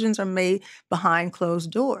decisions are made behind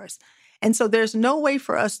closed doors. And so there's no way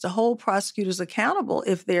for us to hold prosecutors accountable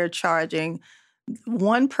if they're charging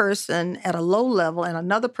one person at a low level and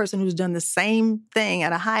another person who's done the same thing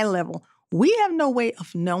at a high level. We have no way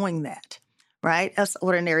of knowing that, right? Us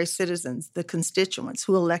ordinary citizens, the constituents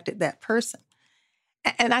who elected that person.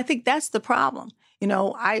 And I think that's the problem. When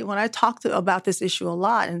I talk about this issue a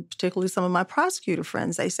lot, and particularly some of my prosecutor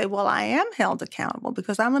friends, they say, well, I am held accountable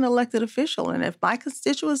because I'm an elected official. And if my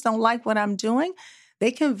constituents don't like what I'm doing,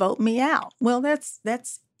 they can vote me out. Well,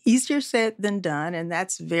 that's easier said than done, and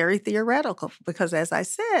that's very theoretical because, as I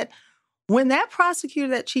said, when that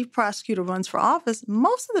chief prosecutor runs for office,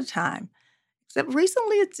 most of the time, except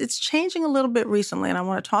recently, it's changing a little bit recently, and I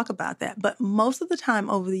want to talk about that, but most of the time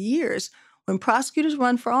over the years, when prosecutors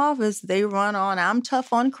run for office, they run on, I'm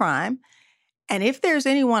tough on crime, and if there's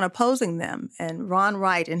anyone opposing them, and Ron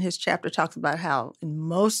Wright in his chapter talks about how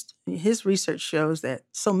his research shows that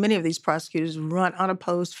so many of these prosecutors run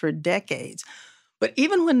unopposed for decades. But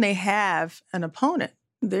even when they have an opponent,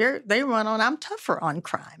 they run on, I'm tougher on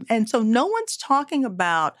crime. And so no one's talking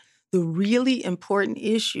about the really important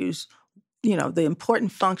issues, the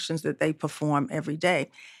important functions that they perform every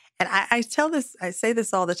day. And I say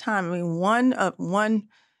this all the time. I mean, one,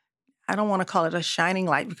 I don't want to call it a shining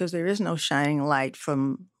light because there is no shining light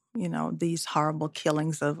from, these horrible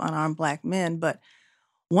killings of unarmed Black men. But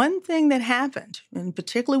one thing that happened, and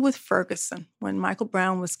particularly with Ferguson, when Michael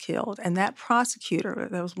Brown was killed, and that prosecutor,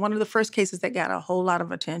 that was one of the first cases that got a whole lot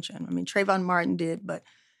of attention. I mean, Trayvon Martin did, but,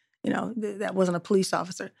 that wasn't a police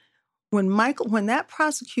officer. When that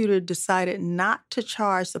prosecutor decided not to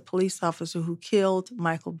charge the police officer who killed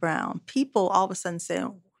Michael Brown, people all of a sudden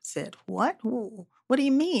said, what? What do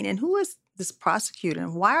you mean? And who is this prosecutor?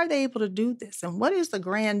 And why are they able to do this? And what is the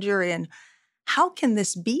grand jury? And how can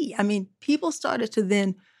this be? I mean, people started to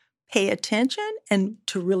then pay attention and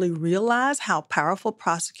to really realize how powerful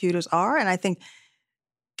prosecutors are. And I think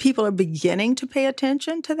people are beginning to pay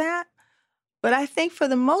attention to that. But I think for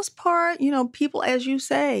the most part, people, as you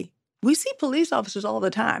say, we see police officers all the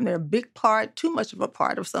time. They're a big part, too much of a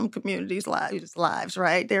part of some communities' lives,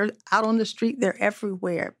 right? They're out on the street. They're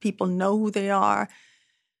everywhere. People know who they are,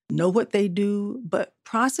 know what they do. But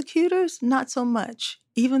prosecutors, not so much,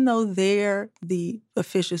 even though they're the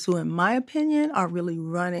officials who, in my opinion, are really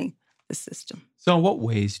running the system. So in what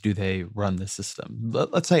ways do they run the system?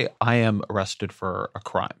 Let's say I am arrested for a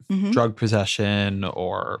crime, drug possession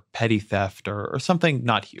or petty theft or something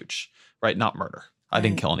not huge, right? Not murder. I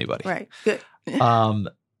didn't kill anybody. Right. Good.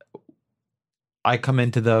 I come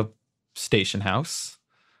into the station house.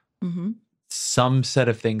 Some set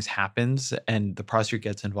of things happens and the prosecutor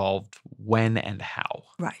gets involved. When and how?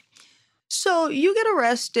 Right. So you get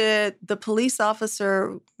arrested, the police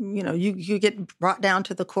officer, you get brought down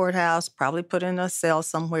to the courthouse, probably put in a cell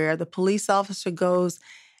somewhere. The police officer goes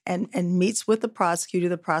and meets with the prosecutor.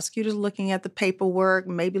 The prosecutor's looking at the paperwork,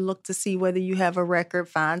 maybe look to see whether you have a record,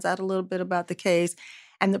 finds out a little bit about the case.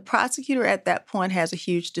 And the prosecutor at that point has a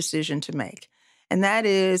huge decision to make. And that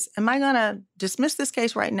is, am I going to dismiss this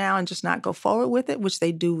case right now and just not go forward with it, which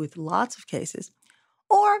they do with lots of cases?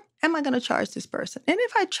 Or am I going to charge this person? And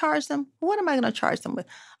if I charge them, what am I going to charge them with?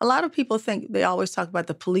 A lot of people think, they always talk about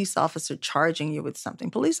the police officer charging you with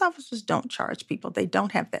something. Police officers don't charge people. They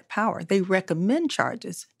don't have that power. They recommend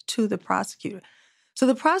charges to the prosecutor. So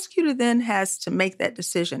the prosecutor then has to make that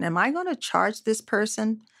decision. Am I going to charge this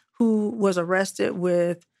person who was arrested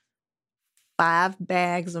with 5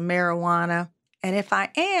 bags of marijuana? And if I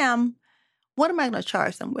am, what am I going to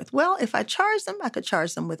charge them with? Well, if I charge them, I could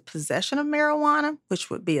charge them with possession of marijuana, which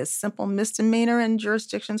would be a simple misdemeanor in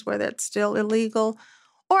jurisdictions where that's still illegal.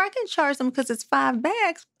 Or I can charge them because it's 5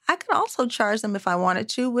 bags. I could also charge them, if I wanted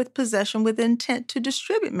to, with possession with intent to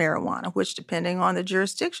distribute marijuana, which, depending on the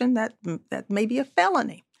jurisdiction, that may be a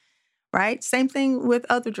felony, right? Same thing with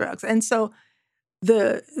other drugs. And so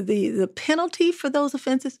the penalty for those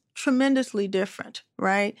offenses, tremendously different,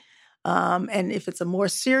 right? And if it's a more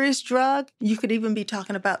serious drug, you could even be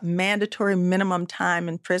talking about mandatory minimum time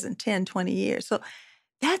in prison, 10, 20 years. So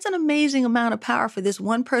that's an amazing amount of power for this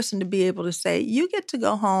one person to be able to say, you get to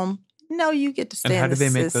go home. No, you get to stay in the system.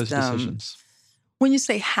 And how do they make those decisions? When you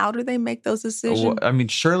say, how do they make those decisions? Well, I mean,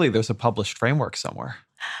 surely there's a published framework somewhere.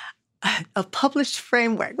 A published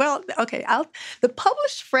framework. Well, okay, the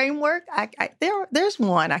published framework, there's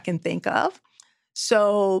one I can think of.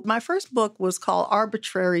 So my first book was called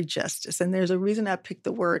Arbitrary Justice, and there's a reason I picked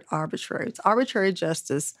the word arbitrary. It's arbitrary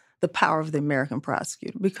justice, the power of the American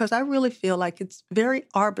prosecutor, because I really feel like it's very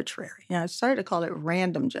arbitrary. I started to call it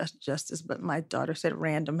random justice, but my daughter said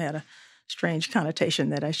random had a strange connotation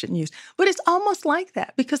that I shouldn't use. But it's almost like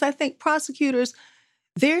that, because I think prosecutors,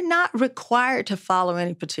 they're not required to follow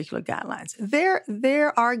any particular guidelines. There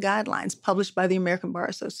are guidelines published by the American Bar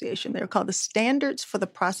Association. They're called the Standards for the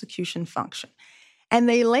Prosecution Function. And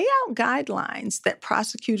they lay out guidelines that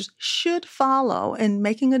prosecutors should follow in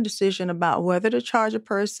making a decision about whether to charge a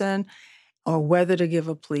person or whether to give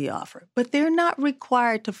a plea offer. But they're not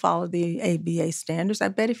required to follow the ABA standards. I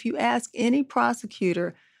bet if you ask any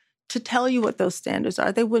prosecutor to tell you what those standards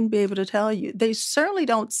are, they wouldn't be able to tell you. They certainly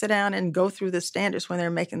don't sit down and go through the standards when they're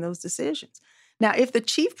making those decisions. Now, if the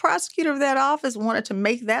chief prosecutor of that office wanted to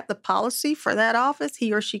make that the policy for that office,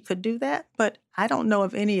 he or she could do that. But I don't know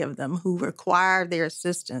of any of them who require their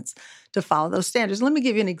assistants to follow those standards. Let me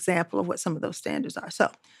give you an example of what some of those standards are. So,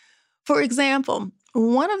 for example,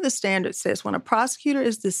 one of the standards says when a prosecutor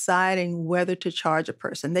is deciding whether to charge a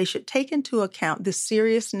person, they should take into account the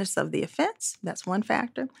seriousness of the offense. That's one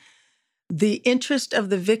factor. The interest of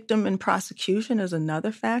the victim in prosecution is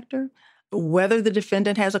another factor. Whether the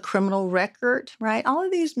defendant has a criminal record, right? All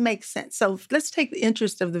of these make sense. So let's take the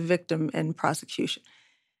interest of the victim in prosecution.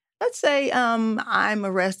 Let's say I'm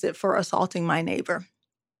arrested for assaulting my neighbor.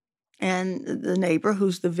 And the neighbor,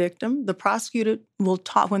 who's the victim, the prosecutor will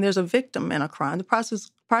talk, when there's a victim in a crime, the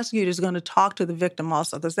prosecutor is going to talk to the victim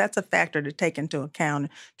also, because that's a factor to take into account in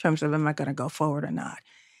terms of, am I going to go forward or not?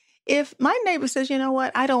 If my neighbor says, you know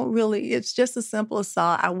what, it's just a simple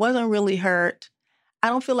assault, I wasn't really hurt, I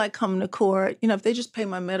don't feel like coming to court. If they just pay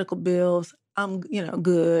my medical bills, I'm,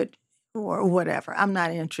 good or whatever. I'm not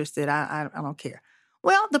interested. I don't care.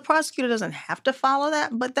 Well, the prosecutor doesn't have to follow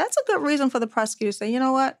that, but that's a good reason for the prosecutor to say, you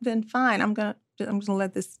know what, then fine, I'm gonna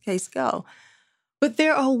let this case go. But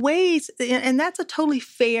there are ways, and that's a totally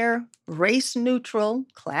fair, race-neutral,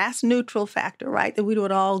 class-neutral factor, right, that we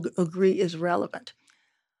would all agree is relevant.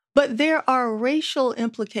 But there are racial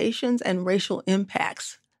implications and racial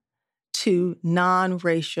impacts to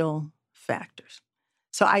non-racial factors.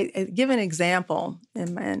 So I give an example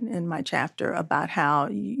in my chapter about how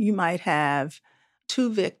you might have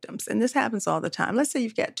two victims, and this happens all the time. Let's say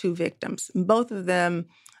you've got two victims. Both of them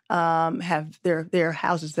have their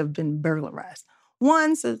houses have been burglarized.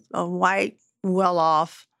 One's a white,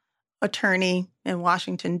 well-off attorney in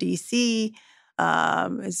Washington, D.C.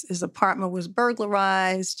 His apartment was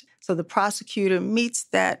burglarized. So the prosecutor meets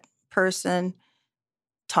that person,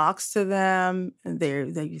 talks to them, and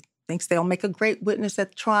they thinks they'll make a great witness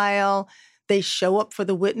at the trial. They show up for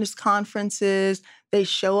the witness conferences. They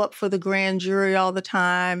show up for the grand jury all the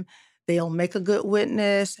time. They'll make a good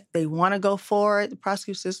witness. They want to go for it. The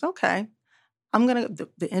prosecutor says, okay,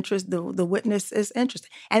 the witness is interested.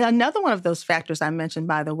 And another one of those factors I mentioned,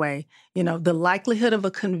 by the way, the likelihood of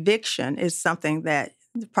a conviction is something that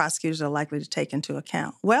the prosecutors are likely to take into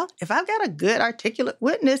account. Well, if I've got a good, articulate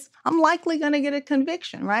witness, I'm likely going to get a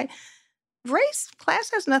conviction, right?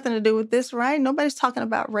 Class has nothing to do with this, right? Nobody's talking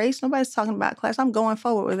about race. Nobody's talking about class. I'm going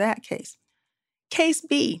forward with that case. Case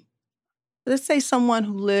B, let's say someone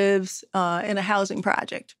who lives in a housing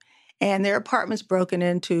project and their apartment's broken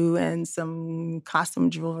into and some costume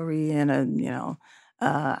jewelry and a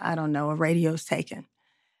radio's taken.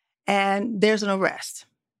 And there's an arrest.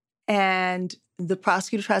 And the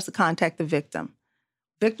prosecutor tries to contact the victim.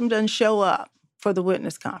 Victim doesn't show up for the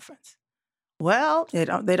witness conference. Well, they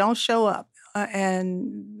don't show up.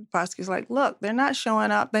 And the prosecutor's like, look, they're not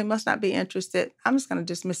showing up. They must not be interested. I'm just going to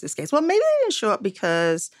dismiss this case. Well, maybe they didn't show up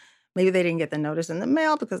because maybe they didn't get the notice in the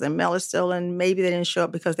mail because their mail is stolen. Maybe they didn't show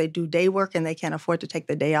up because they do day work and they can't afford to take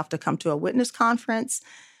the day off to come to a witness conference.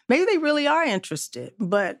 Maybe they really are interested,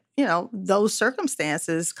 but, those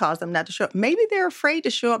circumstances cause them not to show up. Maybe they're afraid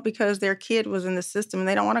to show up because their kid was in the system and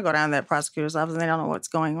they don't want to go down to that prosecutor's office and they don't know what's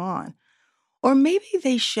going on. Or maybe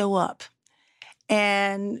they show up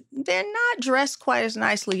and they're not dressed quite as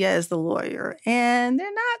nicely as the lawyer, and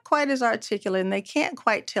they're not quite as articulate, and they can't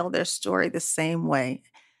quite tell their story the same way.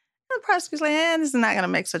 And the prosecutor's like, this is not going to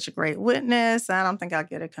make such a great witness. I don't think I'll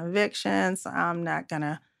get a conviction, so I'm not going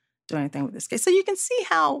to do anything with this case. So you can see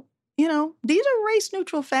how, these are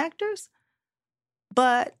race-neutral factors,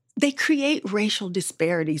 but they create racial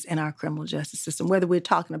disparities in our criminal justice system, whether we're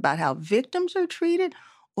talking about how victims are treated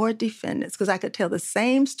or defendants, because I could tell the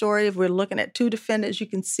same story. If we're looking at two defendants, you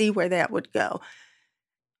can see where that would go.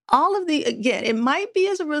 Again, it might be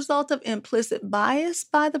as a result of implicit bias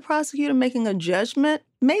by the prosecutor making a judgment.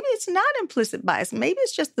 Maybe it's not implicit bias. Maybe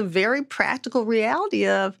it's just the very practical reality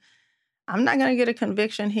of, I'm not going to get a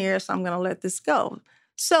conviction here, so I'm going to let this go.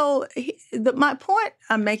 So my point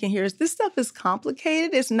I'm making here is this stuff is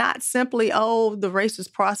complicated. It's not simply, oh, the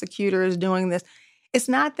racist prosecutor is doing this. It's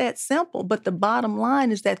not that simple. But the bottom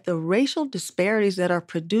line is that the racial disparities that are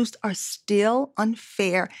produced are still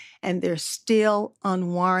unfair and they're still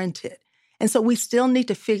unwarranted. And so we still need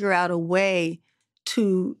to figure out a way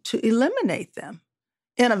to eliminate them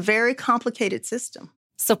in a very complicated system.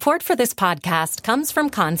 Support for this podcast comes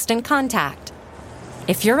from Constant Contact.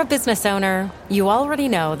 If you're a business owner, you already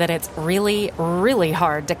know that it's really, really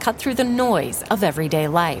hard to cut through the noise of everyday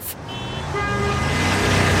life.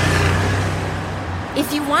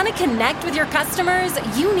 If you want to connect with your customers,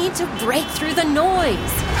 you need to break through the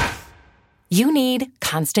noise. You need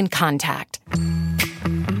Constant Contact.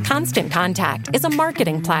 Constant Contact is a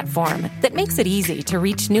marketing platform that makes it easy to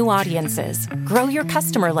reach new audiences, grow your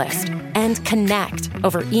customer list, and connect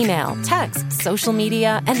over email, text, social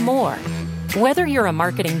media, and more. Whether you're a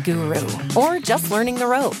marketing guru or just learning the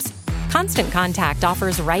ropes, Constant Contact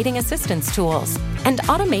offers writing assistance tools and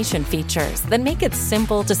automation features that make it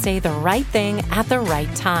simple to say the right thing at the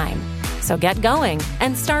right time. So get going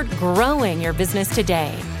and start growing your business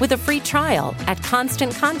today with a free trial at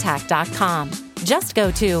ConstantContact.com. Just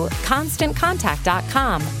go to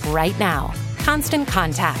ConstantContact.com right now. Constant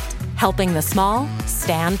Contact, helping the small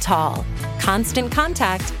stand tall.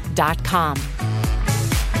 ConstantContact.com.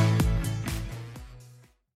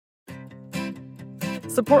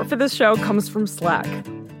 Support for this show comes from Slack.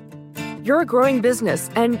 You're a growing business,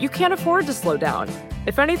 and you can't afford to slow down.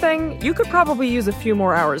 If anything, you could probably use a few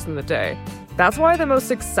more hours in the day. That's why the most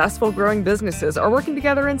successful growing businesses are working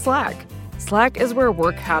together in Slack. Slack is where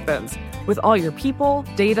work happens, with all your people,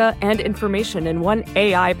 data, and information in one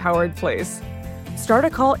AI-powered place. Start a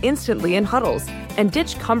call instantly in huddles and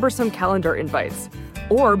ditch cumbersome calendar invites.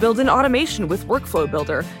 Or build an automation with Workflow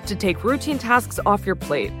Builder to take routine tasks off your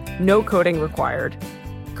plate. No coding required.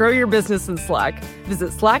 Grow your business in Slack.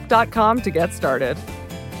 Visit slack.com to get started.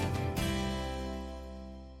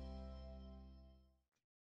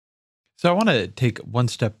 So I want to take one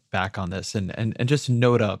step back on this and just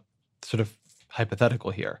note a sort of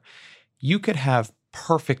hypothetical here. You could have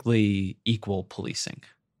perfectly equal policing.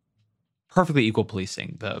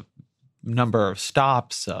 The number of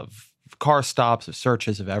stops, of car stops, of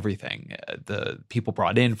searches, of everything. The people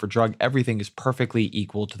brought in for drug, everything is perfectly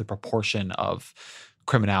equal to the proportion of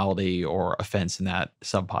criminality or offense in that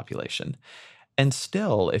subpopulation. And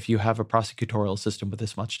still, if you have a prosecutorial system with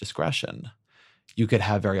this much discretion, you could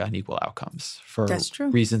have very unequal outcomes for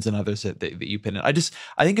reasons and others that you pin in. I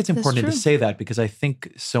think it's important to say that because I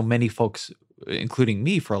think so many folks, including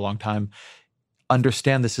me for a long time,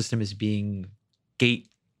 understand the system as being gate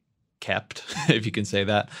kept, if you can say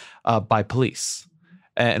that, by police.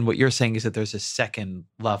 And what you're saying is that there's a second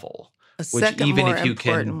level, even if you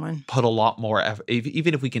can put a lot more effort,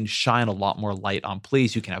 even if we can shine a lot more light on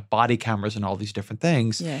police, you can have body cameras and all these different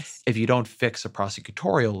things. Yes. If you don't fix a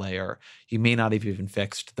prosecutorial layer, you may not have even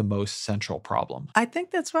fixed the most central problem. I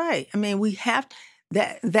think that's right. I mean, we have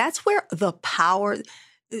that's where the power.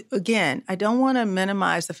 Again, I don't want to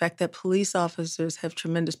minimize the fact that police officers have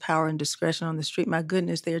tremendous power and discretion on the street. My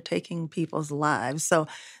goodness, they're taking people's lives. So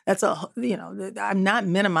that's I'm not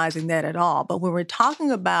minimizing that at all. But when we're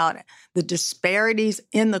talking about the disparities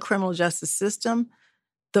in the criminal justice system,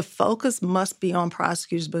 the focus must be on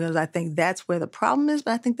prosecutors because I think that's where the problem is,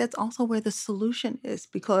 but I think that's also where the solution is.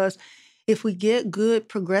 Because if we get good,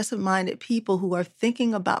 progressive-minded people who are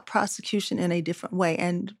thinking about prosecution in a different way,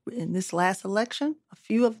 and in this last election, a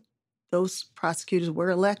few of those prosecutors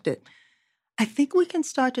were elected, I think we can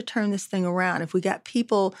start to turn this thing around. If we got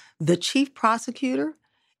people, the chief prosecutor,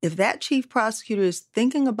 if that chief prosecutor is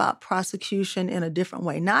thinking about prosecution in a different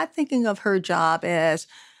way, not thinking of her job as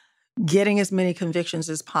getting as many convictions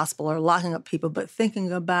as possible or locking up people, but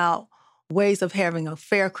thinking about ways of having a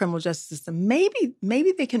fair criminal justice system. Maybe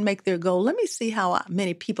they can make their goal. Let me see how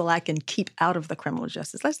many people I can keep out of the criminal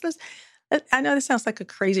justice. I know this sounds like a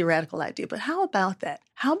crazy radical idea, but how about that?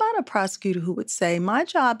 How about a prosecutor who would say, my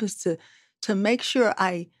job is to make sure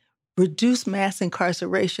I reduce mass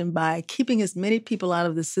incarceration by keeping as many people out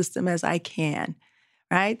of the system as I can,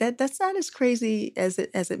 right? That's not as crazy as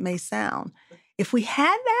it may sound. If we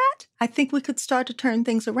had that, I think we could start to turn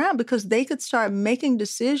things around because they could start making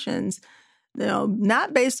decisions,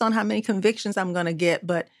 not based on how many convictions I'm going to get,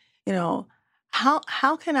 but,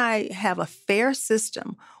 how can I have a fair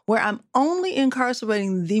system where I'm only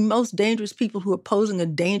incarcerating the most dangerous people who are posing a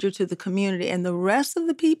danger to the community and the rest of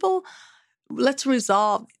the people, let's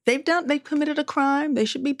resolve. They've committed a crime. They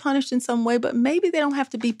should be punished in some way, but maybe they don't have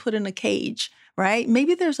to be put in a cage, right?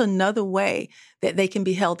 Maybe there's another way that they can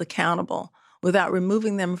be held accountable without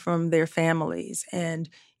removing them from their families and,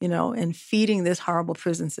 and feeding this horrible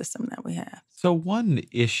prison system that we have. So one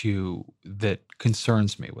issue that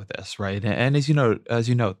concerns me with this, right? And as you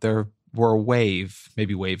know, there were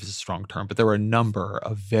maybe wave is a strong term, but there were a number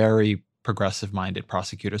of very progressive-minded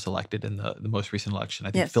prosecutors elected in the most recent election.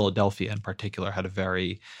 I think Yes. Philadelphia in particular had a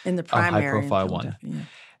very in the primary high-profile one.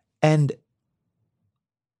 And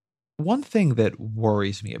one thing that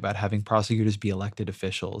worries me about having prosecutors be elected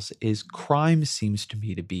officials is crime seems to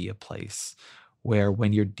me to be a place where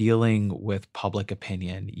when you're dealing with public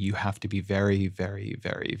opinion, you have to be very, very,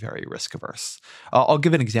 very, very risk averse. I'll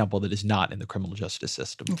give an example that is not in the criminal justice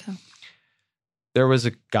system. Okay. There was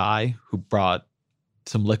a guy who brought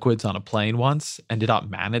some liquids on a plane once and did not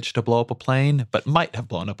manage to blow up a plane, but might have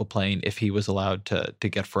blown up a plane if he was allowed to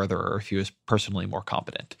get further or if he was personally more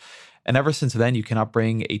competent. And ever since then, you cannot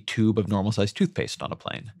bring a tube of normal-sized toothpaste on a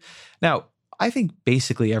plane. Now, I think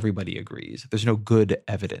basically everybody agrees. There's no good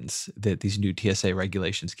evidence that these new TSA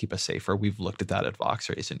regulations keep us safer. We've looked at that at Vox.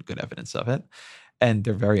 There isn't good evidence of it. And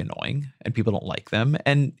they're very annoying, and people don't like them.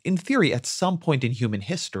 And in theory, at some point in human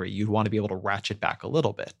history, you'd want to be able to ratchet back a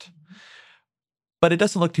little bit. But it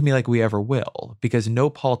doesn't look to me like we ever will, because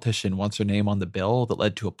no politician wants their name on the bill that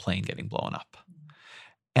led to a plane getting blown up.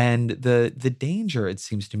 And the danger, it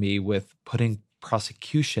seems to me, with putting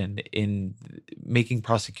prosecution in making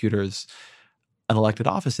prosecutors an elected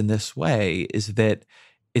office in this way is that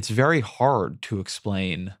it's very hard to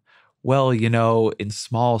explain, well, in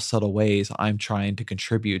small, subtle ways, I'm trying to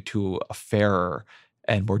contribute to a fairer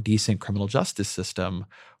and more decent criminal justice system,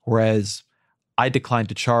 whereas I declined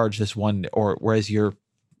to charge this one, or whereas your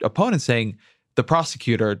opponent saying the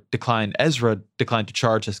prosecutor Ezra declined to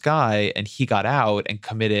charge this guy and he got out and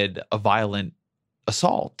committed a violent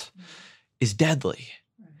assault is deadly.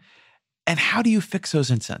 And how do you fix those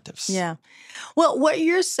incentives? Yeah. Well, what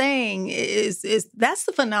you're saying is that's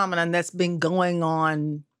the phenomenon that's been going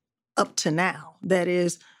on up to now. That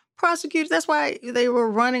is, prosecutors, that's why they were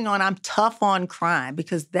running on, I'm tough on crime,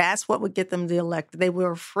 because that's what would get them elected. They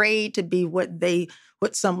were afraid to be what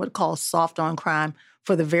some would call soft on crime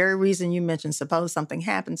for the very reason you mentioned, suppose something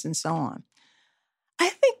happens and so on. I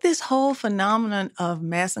think this whole phenomenon of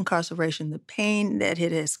mass incarceration, the pain that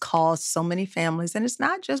it has caused so many families, and it's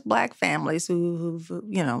not just Black families who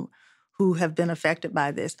have been affected by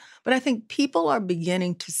this, but I think people are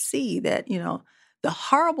beginning to see that, the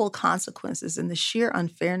horrible consequences and the sheer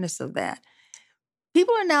unfairness of that.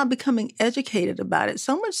 People are now becoming educated about it,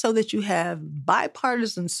 so much so that you have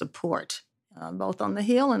bipartisan support, both on the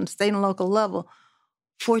Hill and state and local level,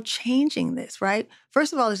 for changing this, right?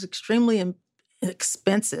 First of all, it's extremely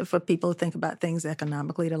expensive for people to think about things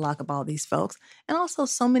economically to lock up all these folks. And also,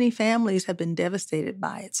 so many families have been devastated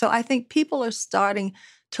by it. So I think people are starting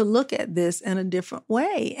to look at this in a different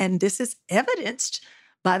way. And this is evidenced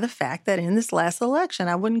by the fact that in this last election,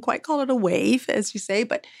 I wouldn't quite call it a wave, as you say,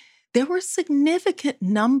 but there were a significant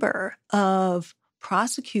number of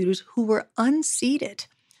prosecutors who were unseated,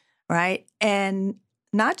 right? And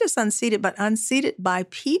not just unseated, but unseated by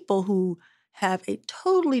people who have a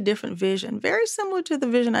totally different vision, very similar to the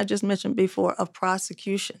vision I just mentioned before of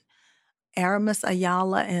prosecution. Aramis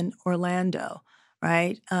Ayala in Orlando,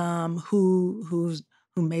 right? Who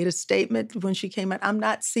made a statement when she came out, I'm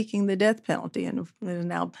not seeking the death penalty, and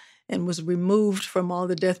was removed from all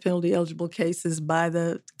the death penalty eligible cases by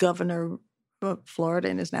the governor of Florida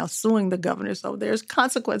and is now suing the governor. So there's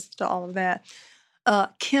consequences to all of that.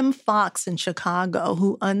 Kim Foxx in Chicago,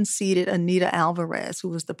 who unseated Anita Alvarez, who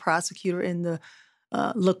was the prosecutor in the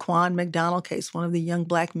Laquan McDonald case, one of the young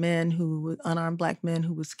unarmed Black men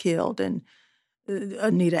who was killed, and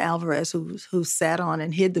Anita Alvarez, who sat on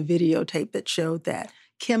and hid the videotape that showed that.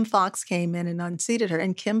 Kim Foxx came in and unseated her.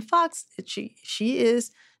 And Kim Foxx, she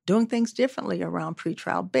is doing things differently around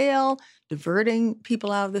pretrial bail, diverting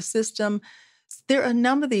people out of the system. There are a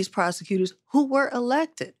number of these prosecutors who were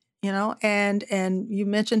elected, and you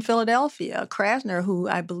mentioned Philadelphia. Krasner, who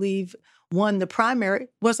I believe won the primary,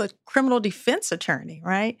 was a criminal defense attorney,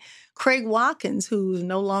 right? Craig Watkins, who's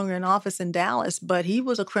no longer in office in Dallas, but he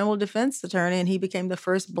was a criminal defense attorney, and he became the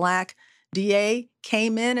first Black DA,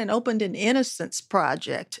 came in and opened an innocence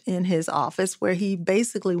project in his office where he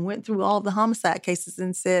basically went through all of the homicide cases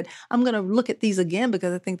and said, I'm going to look at these again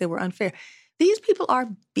because I think they were unfair. These people are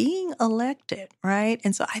being elected, right?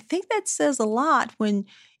 And so I think that says a lot when,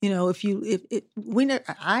 I've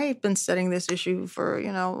been studying this issue for,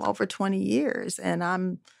 over 20 years, and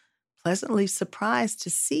I'm pleasantly surprised to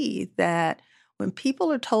see that when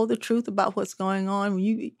people are told the truth about what's going on,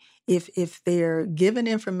 if they're given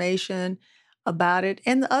information about it.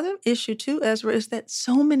 And the other issue too, Ezra, is that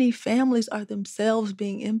so many families are themselves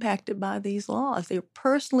being impacted by these laws. They're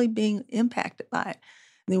personally being impacted by it.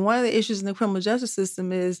 I mean, one of the issues in the criminal justice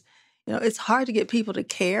system is, it's hard to get people to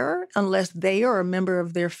care unless they or a member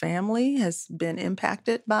of their family has been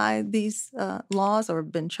impacted by these laws or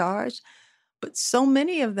been charged. But so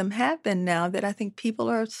many of them have been now that I think people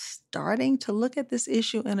are starting to look at this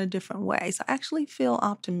issue in a different way. So I actually feel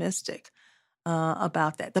optimistic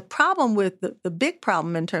about that. The problem with the big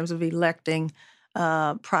problem in terms of electing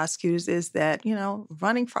prosecutors is that,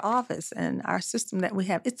 running for office and our system that we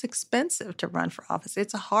have, it's expensive to run for office.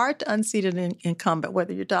 It's hard to unseat an incumbent,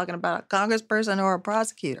 whether you're talking about a congressperson or a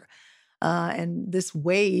prosecutor. And this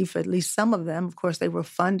wave, at least some of them, of course, they were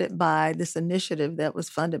funded by this initiative that was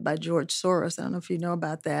funded by George Soros. I don't know if you know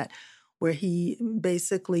about that, where he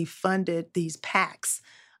basically funded these PACs,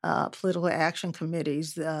 political action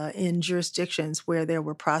committees, in jurisdictions where there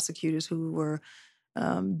were prosecutors who were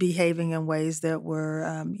behaving in ways that were,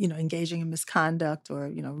 engaging in misconduct or,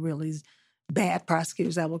 really bad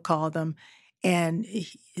prosecutors, I would call them. And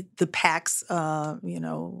the PACs,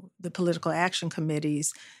 the political action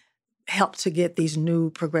committees, helped to get these new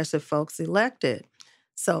progressive folks elected.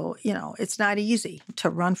 So, it's not easy to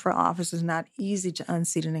run for office. It's not easy to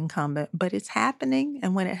unseat an incumbent, but it's happening.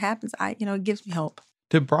 And when it happens, it gives me hope.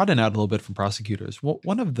 To broaden out a little bit from prosecutors,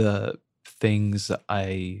 one of the things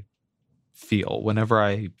I feel whenever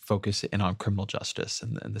I focus in on criminal justice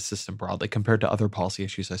and the system broadly compared to other policy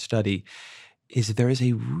issues I study is there is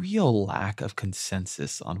a real lack of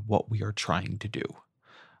consensus on what we are trying to do.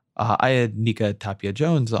 I had Nika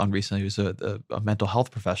Tapia-Jones on recently, who's a mental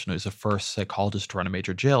health professional, who's the first psychologist to run a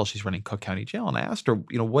major jail. She's running Cook County Jail. And I asked her,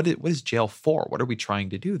 what is jail for? What are we trying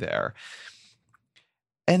to do there?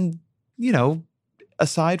 And,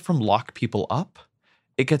 aside from lock people up,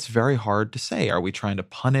 it gets very hard to say. Are we trying to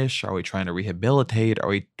punish? Are we trying to rehabilitate?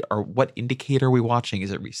 Or what indicator are we watching?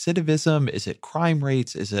 Is it recidivism? Is it crime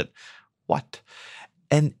rates? Is it what?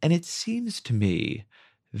 And it seems to me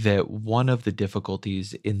that one of the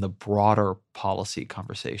difficulties in the broader policy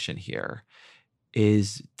conversation here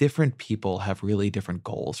is different people have really different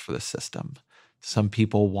goals for the system. Some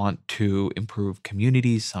people want to improve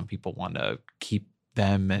communities. Some people want to keep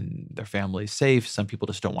them and their families safe. Some people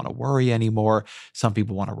just don't want to worry anymore. Some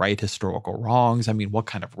people want to right historical wrongs. I mean, what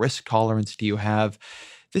kind of risk tolerance do you have?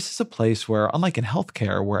 This is a place where, unlike in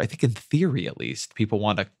healthcare, where I think in theory at least, people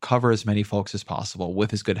want to cover as many folks as possible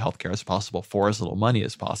with as good healthcare as possible for as little money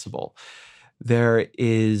as possible, there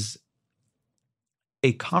is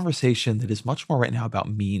a conversation that is much more right now about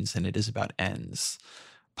means than it is about ends.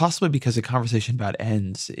 Possibly because a conversation about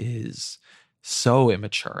ends is so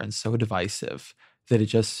immature and so divisive that it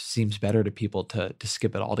just seems better to people to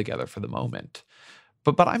skip it altogether for the moment.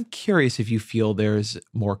 But I'm curious if you feel there's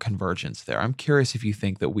more convergence there. I'm curious if you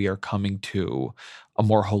think that we are coming to a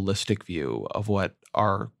more holistic view of what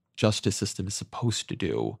our justice system is supposed to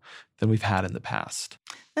do than we've had in the past.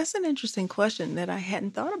 That's an interesting question that I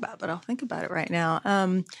hadn't thought about, but I'll think about it right now.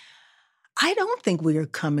 I don't think we are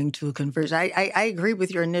coming to a convergence. I agree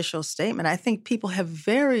with your initial statement. I think people have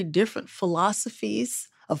very different philosophies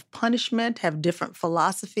of punishment, have different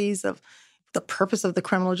philosophies of the purpose of the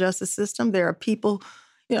criminal justice system. There are people,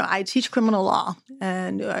 I teach criminal law,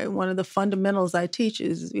 and one of the fundamentals I teach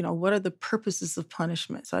is, what are the purposes of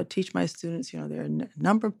punishment? So I teach my students, there are a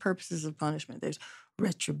number of purposes of punishment. There's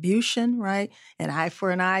retribution, right? An eye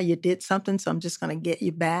for an eye, you did something, so I'm just going to get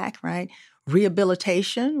you back, right?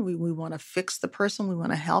 Rehabilitation, we want to fix the person, we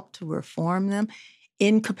want to help to reform them.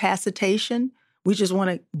 Incapacitation, we just want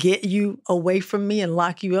to get you away from me and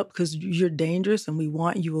lock you up because you're dangerous and we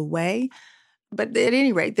want you away. But at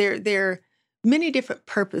any rate, there are many different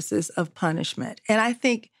purposes of punishment. And I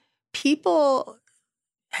think people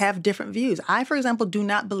have different views. I, for example, do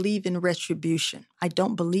not believe in retribution. I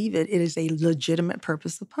don't believe it. It is a legitimate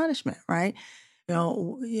purpose of punishment, right?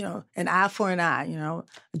 An eye for an eye.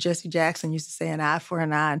 Jesse Jackson used to say an eye for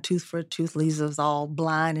an eye and tooth for a tooth leaves us all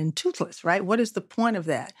blind and toothless, right? What is the point of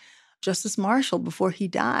that? Justice Marshall, before he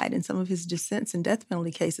died, in some of his dissents in death penalty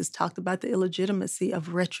cases, talked about the illegitimacy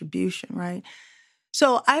of retribution, right?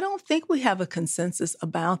 So I don't think we have a consensus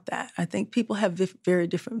about that. I think people have very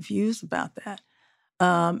different views about that.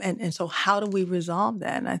 And so how do we resolve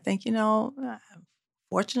that? And I think,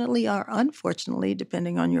 fortunately or unfortunately,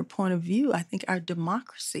 depending on your point of view, I think our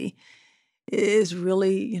democracy is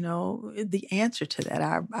really, the answer to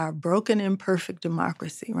that, our broken, imperfect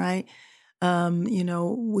democracy, right?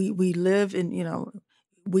 We live in,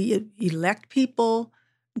 we elect people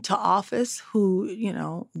to office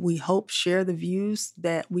who, we hope share the views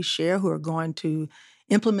that we share, who are going to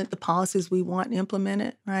implement the policies we want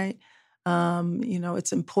implemented, right?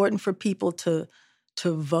 It's important for people to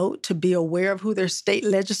vote, to be aware of who their state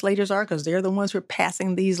legislators are, because they're the ones who are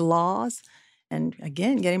passing these laws. And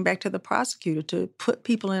again, getting back to the prosecutor, to put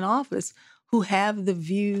people in office who have the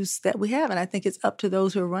views that we have. And I think it's up to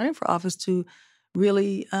those who are running for office to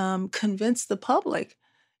really convince the public,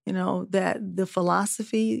 that the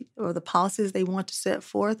philosophy or the policies they want to set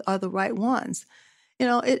forth are the right ones.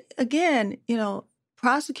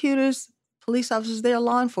 Prosecutors, police officers, they're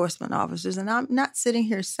law enforcement officers. And I'm not sitting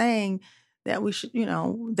here saying that we should,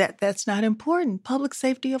 that's not important. Public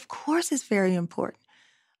safety, of course, is very important.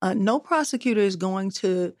 No prosecutor is going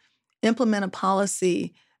to implement a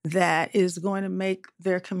policy that is going to make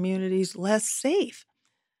their communities less safe.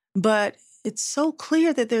 But it's so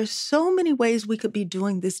clear that there's so many ways we could be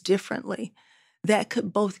doing this differently that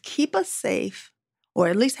could both keep us safe, or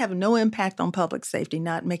at least have no impact on public safety,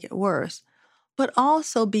 not make it worse, but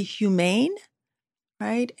also be humane,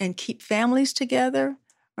 right? And keep families together,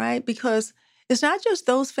 right? Because it's not just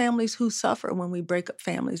those families who suffer when we break up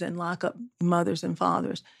families and lock up mothers and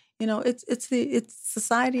fathers. It's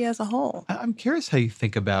society as a whole. I'm curious how you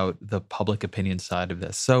think about the public opinion side of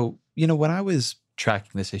this. So, when I was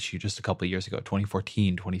tracking this issue just a couple of years ago,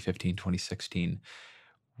 2014, 2015, 2016,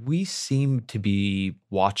 we seemed to be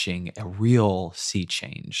watching a real sea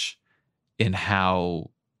change in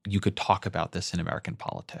how you could talk about this in American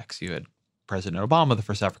politics. You had President Obama, the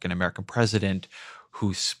first African-American president,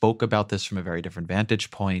 who spoke about this from a very different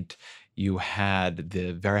vantage point. You had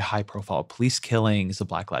the very high-profile police killings, the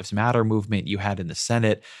Black Lives Matter movement. You had in the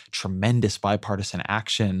Senate tremendous bipartisan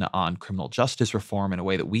action on criminal justice reform in a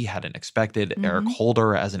way that we hadn't expected. Mm-hmm. Eric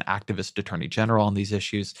Holder as an activist attorney general on these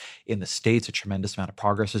issues. In the states, a tremendous amount of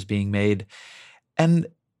progress is being made. And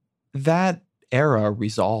that era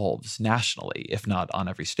resolves nationally, if not on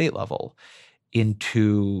every state level,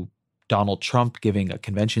 into Donald Trump giving a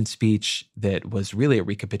convention speech that was really a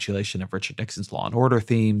recapitulation of Richard Nixon's Law and Order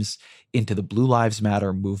themes, into the Blue Lives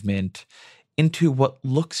Matter movement, into what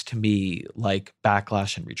looks to me like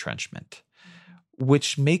backlash and retrenchment,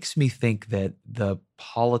 which makes me think that the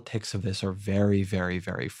politics of this are very, very,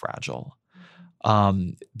 very fragile.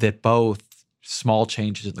 That both small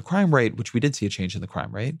changes in the crime rate, which we did see a change in the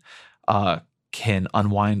crime rate, can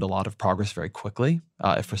unwind a lot of progress very quickly.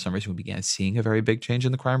 If for some reason we began seeing a very big change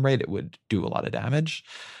in the crime rate, it would do a lot of damage.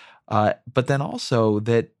 But then also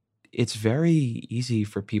that it's very easy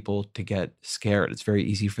for people to get scared. It's very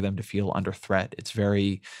easy for them to feel under threat.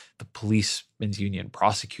 The policemen's union,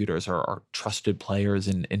 prosecutors are trusted players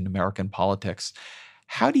in American politics.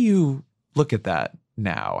 How do you look at that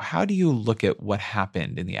now? How do you look at what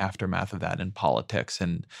happened in the aftermath of that in politics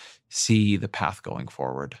and see the path going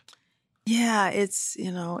forward? Yeah, it's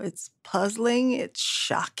puzzling, it's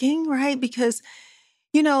shocking, right? Because,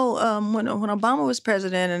 when Obama was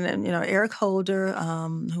president and Eric Holder,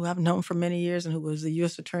 who I've known for many years and who was the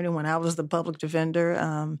U.S. attorney when I was the public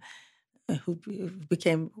defender, who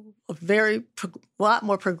became a lot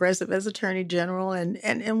more progressive as attorney general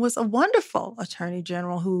and was a wonderful attorney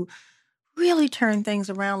general who really turned things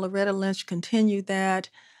around. Loretta Lynch continued that.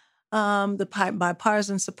 The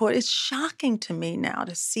bipartisan support. It's shocking to me now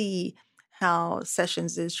to see how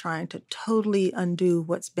Sessions is trying to totally undo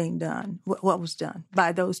what's being done, what was done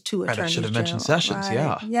by those two attorneys. Right, I should have mentioned Sessions, right?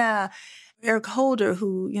 yeah. Yeah. Eric Holder,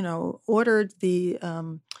 who, ordered the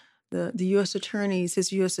U.S. attorneys,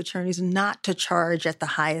 his U.S. attorneys, not to charge at the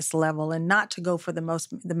highest level and not to go for the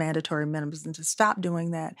mandatory minimums and to stop doing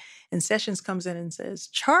that. And Sessions comes in and says,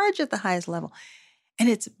 charge at the highest level. And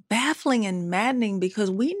it's baffling and maddening because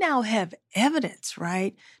we now have evidence,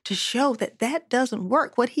 right, to show that doesn't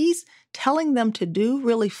work. What he's telling them to do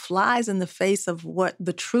really flies in the face of what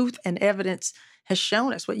the truth and evidence has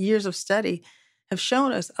shown us, what years of study have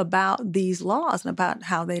shown us about these laws and about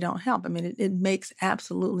how they don't help. I mean, it makes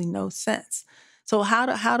absolutely no sense. So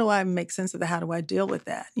how do I make sense of that? How do I deal with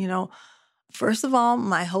that? First of all,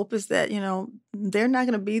 my hope is that, they're not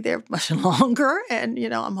going to be there much longer. And,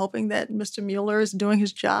 I'm hoping that Mr. Mueller is doing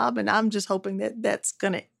his job. And I'm just hoping that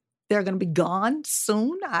they're going to be gone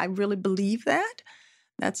soon. I really believe that.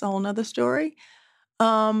 That's a whole nother story.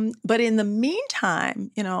 But in the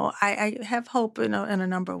meantime, I have hope in a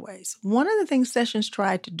number of ways. One of the things Sessions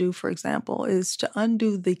tried to do, for example, is to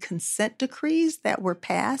undo the consent decrees that were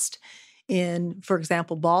passed in, for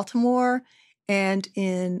example, Baltimore and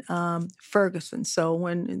in Ferguson. So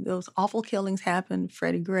when those awful killings happened,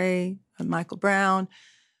 Freddie Gray and Michael Brown,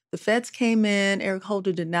 the feds came in. Eric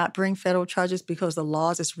Holder did not bring federal charges because the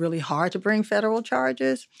laws, it's really hard to bring federal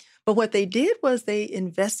charges. But what they did was they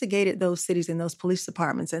investigated those cities and those police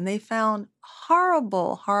departments, and they found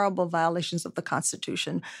horrible, horrible violations of the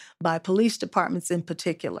Constitution by police departments in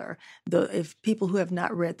particular. If people who have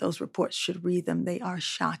not read those reports should read them, they are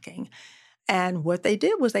shocking. And what they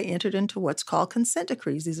did was they entered into what's called consent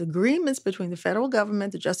decrees, these agreements between the federal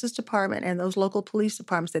government, the Justice Department, and those local police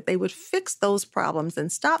departments that they would fix those problems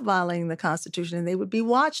and stop violating the Constitution, and they would be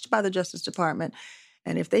watched by the Justice Department.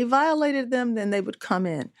 And if they violated them, then they would come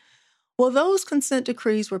in. Well, those consent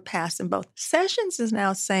decrees were passed, and both Sessions is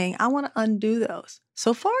now saying, I want to undo those.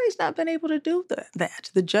 So far, he's not been able to do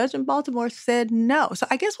that. The judge in Baltimore said no. So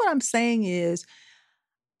I guess what I'm saying is,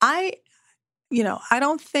 I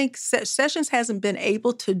don't think Sessions hasn't been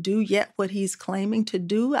able to do yet what he's claiming to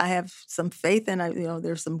do. I have some faith in,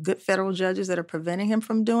 there's some good federal judges that are preventing him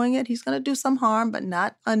from doing it. He's going to do some harm, but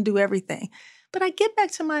not undo everything. But I get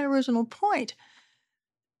back to my original point.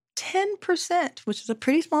 10%, which is a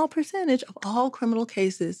pretty small percentage of all criminal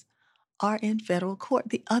cases, are in federal court.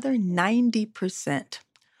 The other 90%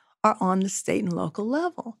 are on the state and local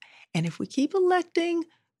level. And if we keep electing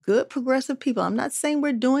good progressive people, I'm not saying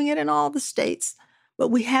we're doing it in all the states, but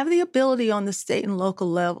we have the ability on the state and local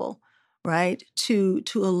level, right, to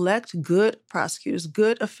elect good prosecutors,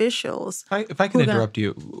 good officials. If I can interrupt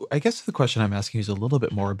you, I guess the question I'm asking you is a little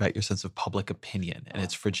bit more about your sense of public opinion and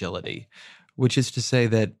its fragility, which is to say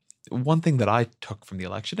that one thing that I took from the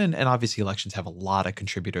election, and obviously elections have a lot of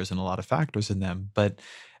contributors and a lot of factors in them, but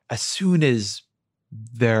as soon as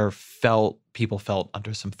people felt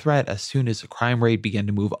under some threat, as soon as the crime rate began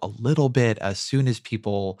to move a little bit, as soon as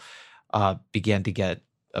people began to get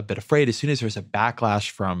a bit afraid, as soon as there was a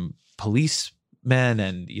backlash from policemen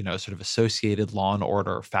and, sort of associated law and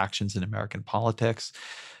order factions in American politics,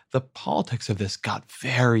 the politics of this got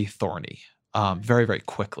very thorny, very, very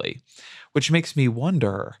quickly, which makes me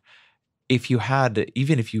wonder if you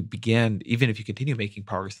continue making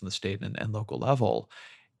progress on the state and local level,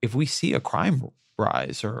 if we see a crime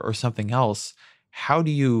rise or something else, how do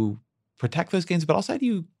you protect those gains, but also how do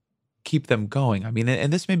you keep them going? I mean,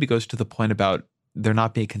 and this maybe goes to the point about there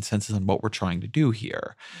not being consensus on what we're trying to do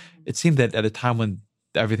here. It seemed that at a time when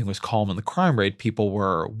everything was calm in the crime rate, people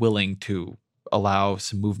were willing to allow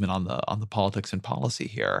some movement on the politics and policy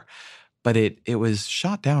here, but it was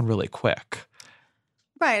shot down really quick.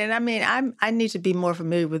 Right. And I mean, I need to be more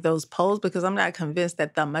familiar with those polls because I'm not convinced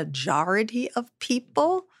that the majority of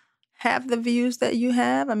people have the views that you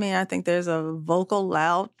have. I mean, I think there's a vocal,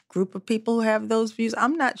 loud group of people who have those views.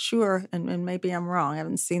 I'm not sure, and maybe I'm wrong, I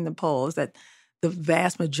haven't seen the polls, that the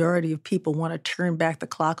vast majority of people want to turn back the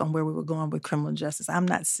clock on where we were going with criminal justice. I'm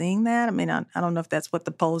not seeing that. I mean, I don't know if that's what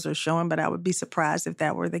the polls are showing, but I would be surprised if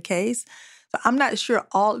that were the case. So I'm not sure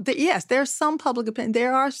yes, there's some public opinion.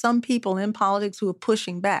 There are some people in politics who are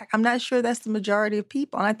pushing back. I'm not sure that's the majority of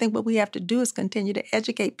people. And I think what we have to do is continue to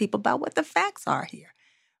educate people about what the facts are here,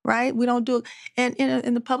 right? We don't do it.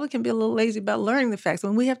 And the public can be a little lazy about learning the facts.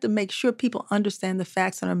 When we have to make sure people understand the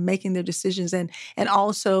facts and are making their decisions and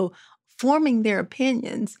also forming their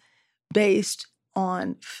opinions based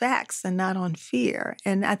on facts and not on fear.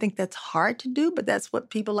 And I think that's hard to do, but that's what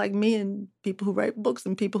people like me and people who write books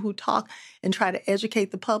and people who talk and try to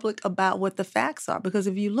educate the public about what the facts are. Because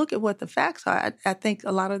if you look at what the facts are, I think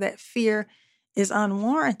a lot of that fear is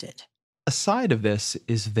unwarranted. A side of this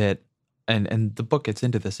is that, and the book gets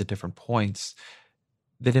into this at different points,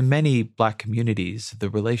 that in many Black communities, the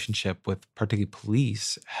relationship with particularly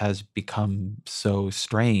police has become so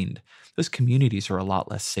strained. Those communities are a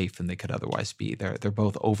lot less safe than they could otherwise be. They're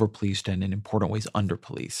both over-policed and in important ways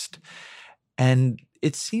under-policed. And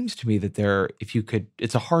it seems to me that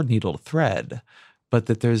it's a hard needle to thread, but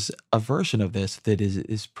that there's a version of this that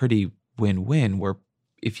is pretty win-win, where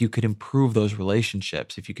if you could improve those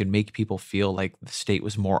relationships, if you could make people feel like the state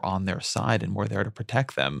was more on their side and more there to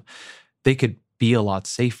protect them, they could be a lot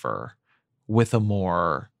safer with a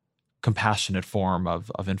more compassionate form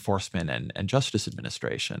of enforcement and justice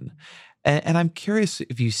administration. And I'm curious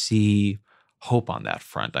if you see hope on that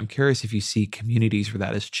front. I'm curious if you see communities where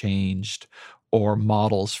that has changed or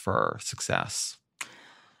models for success.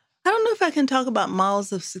 I don't know if I can talk about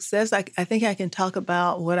models of success. I think I can talk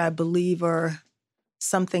about what I believe are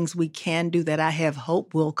some things we can do that I have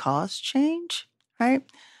hope will cause change, right?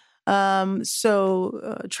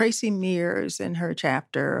 So Tracy Mears, in her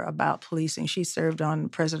chapter about policing, she served on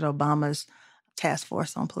President Obama's task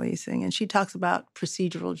force on policing, and she talks about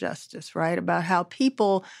procedural justice, right? About how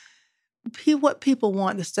what people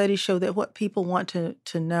want, the studies show that what people want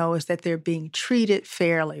to know is that they're being treated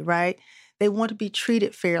fairly, right? They want to be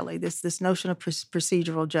treated fairly, this notion of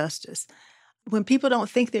procedural justice. when people don't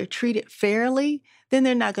think they're treated fairly, then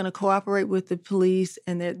they're not going to cooperate with the police,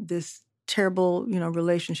 and this terrible,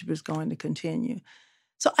 relationship is going to continue.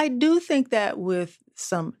 So I do think that with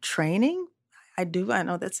some training, I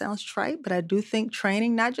know that sounds trite, but I do think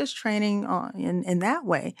training, not just training in that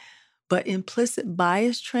way, but implicit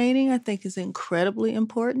bias training, I think, is incredibly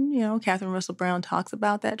important. Catherine Russell Brown talks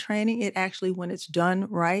about that training. It actually, when it's done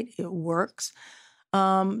right, it works.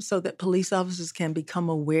 So that police officers can become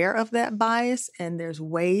aware of that bias. And there's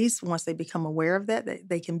ways, once they become aware of that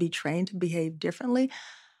they can be trained to behave differently.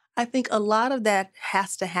 I think a lot of that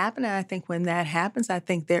has to happen. And I think when that happens, I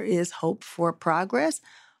think there is hope for progress.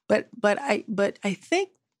 But I think,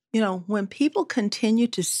 when people continue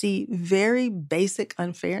to see very basic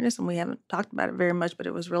unfairness, and we haven't talked about it very much, but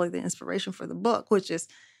it was really the inspiration for the book, which is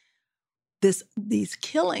these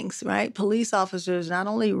killings, right? Police officers not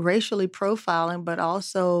only racially profiling, but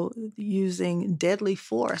also using deadly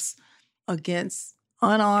force against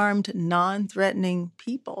unarmed, non-threatening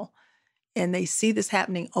people. And they see this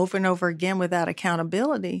happening over and over again without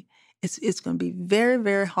accountability. It's going to be very,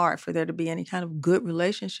 very hard for there to be any kind of good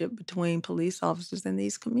relationship between police officers and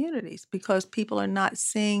these communities because people are not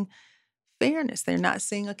seeing fairness. They're not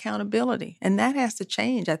seeing accountability. And that has to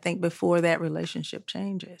change, I think, before that relationship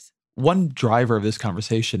changes. One driver of this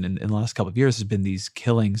conversation in the last couple of years has been these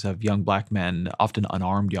killings of young Black men, often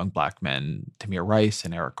unarmed young Black men, Tamir Rice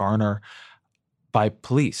and Eric Garner, by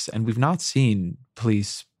police. And we've not seen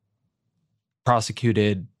police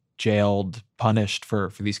prosecuted, jailed, punished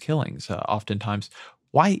for these killings oftentimes.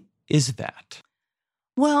 Why is that?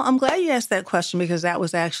 Well, I'm glad you asked that question because that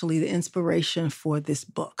was actually the inspiration for this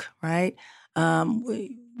book, right?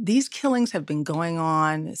 These killings have been going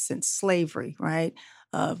on since slavery, right?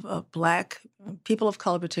 Of Black people of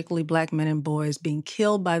color, particularly Black men and boys, being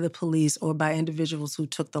killed by the police or by individuals who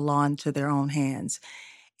took the law into their own hands.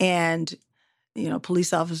 And,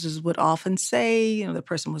 police officers would often say, the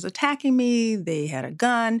person was attacking me, they had a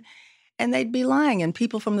gun, and they'd be lying. And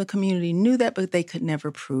people from the community knew that, but they could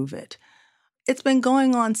never prove it. It's been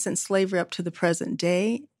going on since slavery up to the present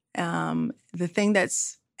day. The thing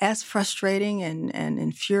that's as frustrating and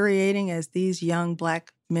infuriating as these young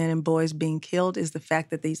Black men and boys being killed is the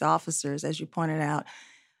fact that these officers, as you pointed out,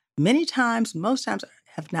 most times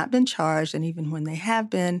have not been charged. And even when they have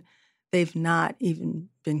been, they've not even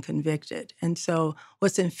been convicted. And so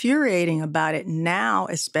what's infuriating about it now,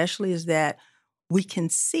 especially, is that we can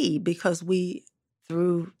see, because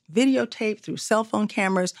through videotape, through cell phone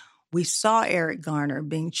cameras, we saw Eric Garner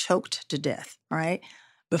being choked to death, right,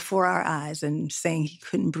 before our eyes and saying he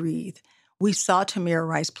couldn't breathe. We saw Tamir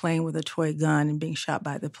Rice playing with a toy gun and being shot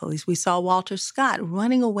by the police. We saw Walter Scott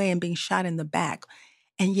running away and being shot in the back.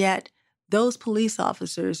 And yet those police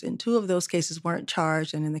officers in 2 of those cases weren't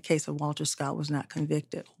charged, and in the case of Walter Scott was not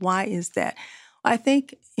convicted. Why is that? I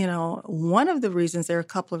think, one of the reasons, there are a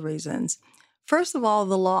couple of reasons. First of all,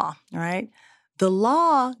 the law, right? The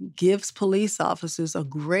law gives police officers a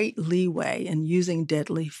great leeway in using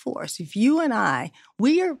deadly force. If you and I,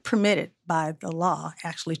 we are permitted by the law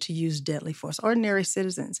actually to use deadly force, ordinary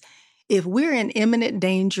citizens. If we're in imminent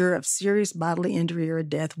danger of serious bodily injury or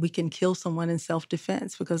death, we can kill someone in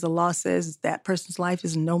self-defense because the law says that person's life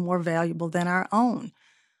is no more valuable than our own.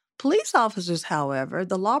 Police officers, however,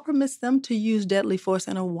 the law permits them to use deadly force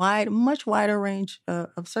in a much wider range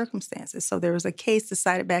of circumstances. So there was a case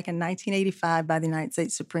decided back in 1985 by the United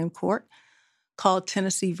States Supreme Court called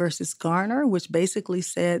Tennessee versus Garner, which basically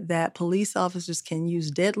said that police officers can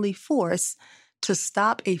use deadly force to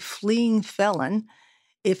stop a fleeing felon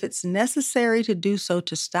if it's necessary to do so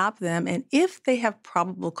to stop them, and if they have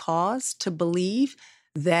probable cause to believe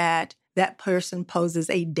that that person poses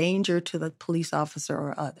a danger to the police officer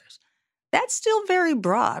or others. That's still very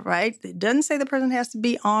broad, right? It doesn't say the person has to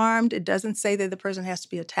be armed. It doesn't say that the person has to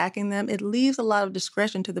be attacking them. It leaves a lot of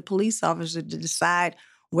discretion to the police officer to decide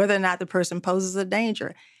whether or not the person poses a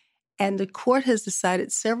danger. And the court has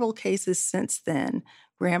decided several cases since then,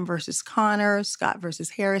 Graham versus Connor, Scott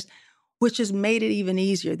versus Harris, which has made it even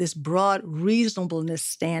easier, this broad reasonableness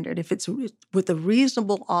standard. If it's with a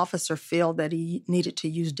reasonable officer feel that he needed to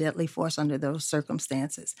use deadly force under those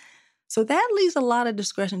circumstances. So that leaves a lot of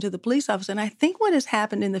discretion to the police officer. And I think what has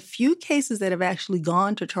happened in the few cases that have actually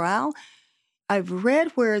gone to trial, I've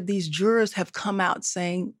read where these jurors have come out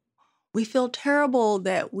saying, we feel terrible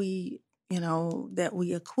that we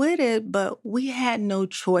acquitted, but we had no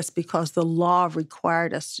choice because the law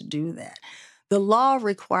required us to do that. The law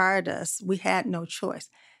required us. We had no choice.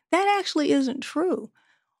 That actually isn't true.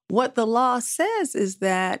 What the law says is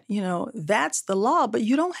that, that's the law, but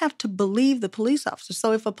you don't have to believe the police officer.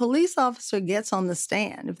 So if a police officer gets on the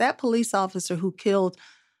stand, if that police officer who killed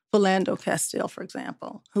Philando Castile, for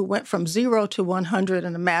example, who went from 0 to 100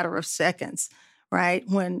 in a matter of seconds, right,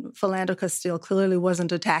 when Philando Castile clearly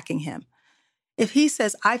wasn't attacking him. If he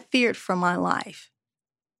says, I feared for my life,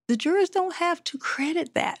 the jurors don't have to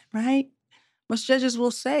credit that, right? Most judges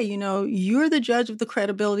will say, you're the judge of the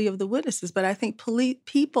credibility of the witnesses. But I think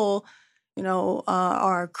people,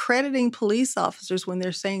 are crediting police officers when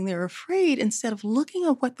they're saying they're afraid instead of looking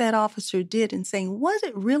at what that officer did and saying, was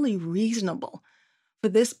it really reasonable for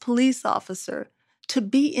this police officer to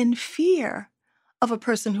be in fear of a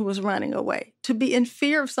person who was running away, to be in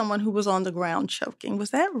fear of someone who was on the ground choking?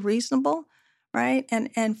 Was that reasonable, right?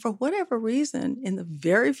 And for whatever reason, in the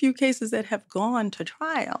very few cases that have gone to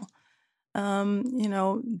trial,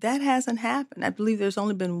 that hasn't happened. I believe there's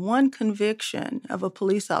only been one conviction of a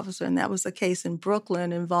police officer, and that was a case in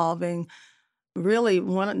Brooklyn involving really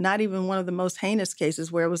not even one of the most heinous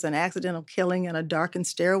cases, where it was an accidental killing in a darkened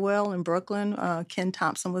stairwell in Brooklyn. Ken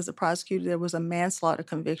Thompson was the prosecutor. There was a manslaughter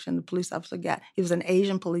conviction. The police officer he was an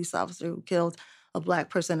Asian police officer who killed a Black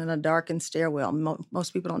person in a darkened stairwell.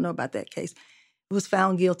 Most people don't know about that case. He was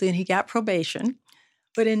found guilty, and he got probation.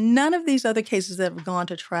 But in none of these other cases that have gone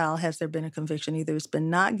to trial has there been a conviction. Either it's been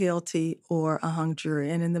not guilty or a hung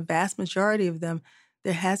jury. And in the vast majority of them,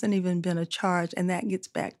 there hasn't even been a charge. And that gets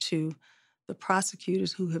back to the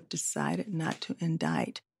prosecutors who have decided not to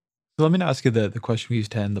indict. So let me ask you the question we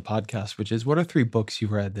used to end the podcast, which is, what are 3 books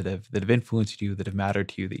you've read that have influenced you, that have mattered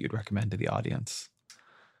to you, that you'd recommend to the audience?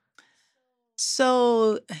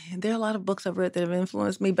 So there are a lot of books I've read that have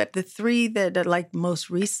influenced me, but the 3 that like most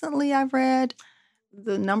recently I've read,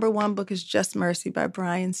 the number 1 book is Just Mercy by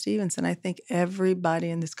Bryan Stevenson. I think everybody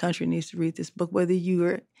in this country needs to read this book, whether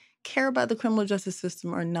you care about the criminal justice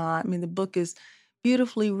system or not. I mean, the book is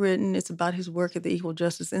beautifully written. It's about his work at the Equal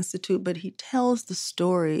Justice Institute, but he tells the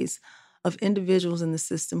stories of individuals in the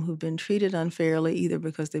system who've been treated unfairly, either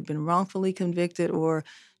because they've been wrongfully convicted or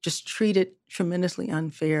just treated tremendously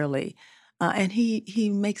unfairly. And he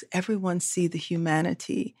makes everyone see the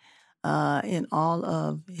humanity in all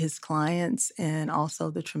of his clients, and also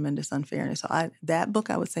the tremendous unfairness. So that book,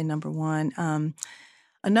 I would say, number 1.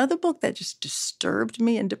 Another book that just disturbed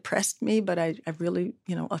me and depressed me, but I really,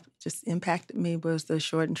 just impacted me, was The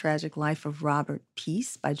Short and Tragic Life of Robert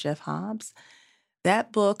Peace by Jeff Hobbs.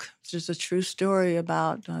 That book is just a true story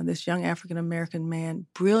about this young African-American man,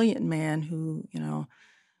 brilliant man who,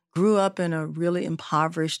 grew up in a really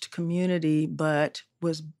impoverished community, but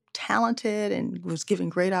was talented and was given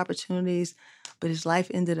great opportunities, but his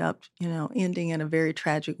life ended up, ending in a very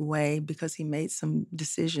tragic way because he made some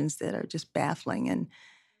decisions that are just baffling. And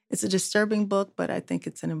it's a disturbing book, but I think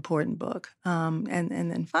it's an important book. And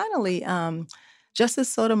then finally, Justice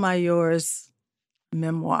Sotomayor's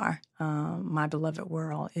memoir, My Beloved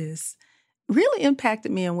World, is really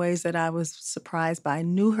impacted me in ways that I was surprised by. I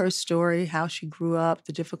knew her story, how she grew up,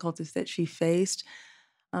 the difficulties that she faced.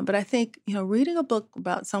 But I think, reading a book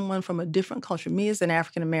about someone from a different culture, me as an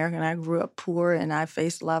African-American, I grew up poor and I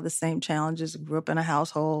faced a lot of the same challenges. I grew up in a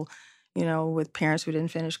household, with parents who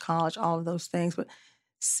didn't finish college, all of those things. But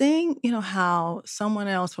seeing, how someone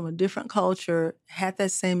else from a different culture had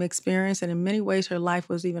that same experience, and in many ways her life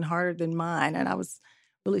was even harder than mine. And I was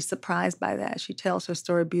really surprised by that. She tells her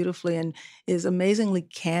story beautifully and is amazingly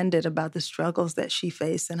candid about the struggles that she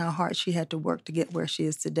faced and how hard she had to work to get where she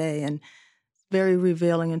is today. And very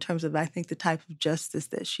revealing in terms of, I think, the type of justice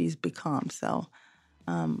that she's become. So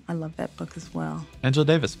I love that book as well. Angela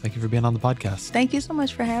Davis, thank you for being on the podcast. Thank you so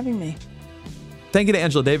much for having me. Thank you to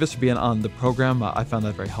Angela Davis for being on the program. I found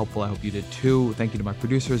that very helpful. I hope you did too. Thank you to my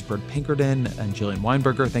producers, Bert Pinkerton and Jillian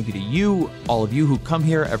Weinberger. Thank you to you, all of you who come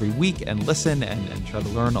here every week and listen and try to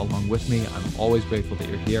learn along with me. I'm always grateful that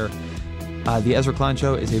you're here. The Ezra Klein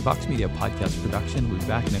Show is a Vox Media podcast production. We'll be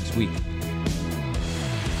back next week.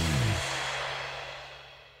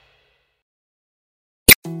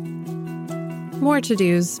 More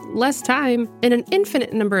to-dos, less time, and an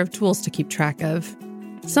infinite number of tools to keep track of.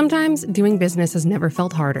 Sometimes doing business has never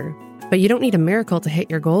felt harder, but you don't need a miracle to hit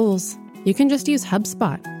your goals. You can just use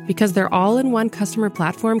HubSpot, because their all-in-one customer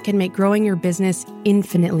platform can make growing your business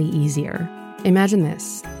infinitely easier. Imagine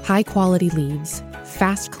this: high-quality leads,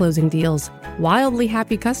 fast closing deals, wildly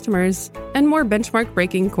happy customers, and more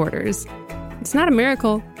benchmark-breaking quarters. It's not a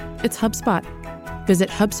miracle, it's HubSpot. Visit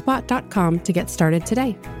HubSpot.com to get started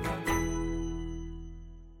today.